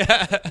fast.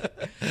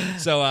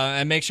 So,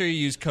 and make sure you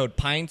use code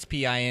PINTS,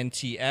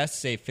 PINTS,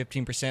 save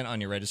 15% on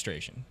your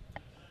registration.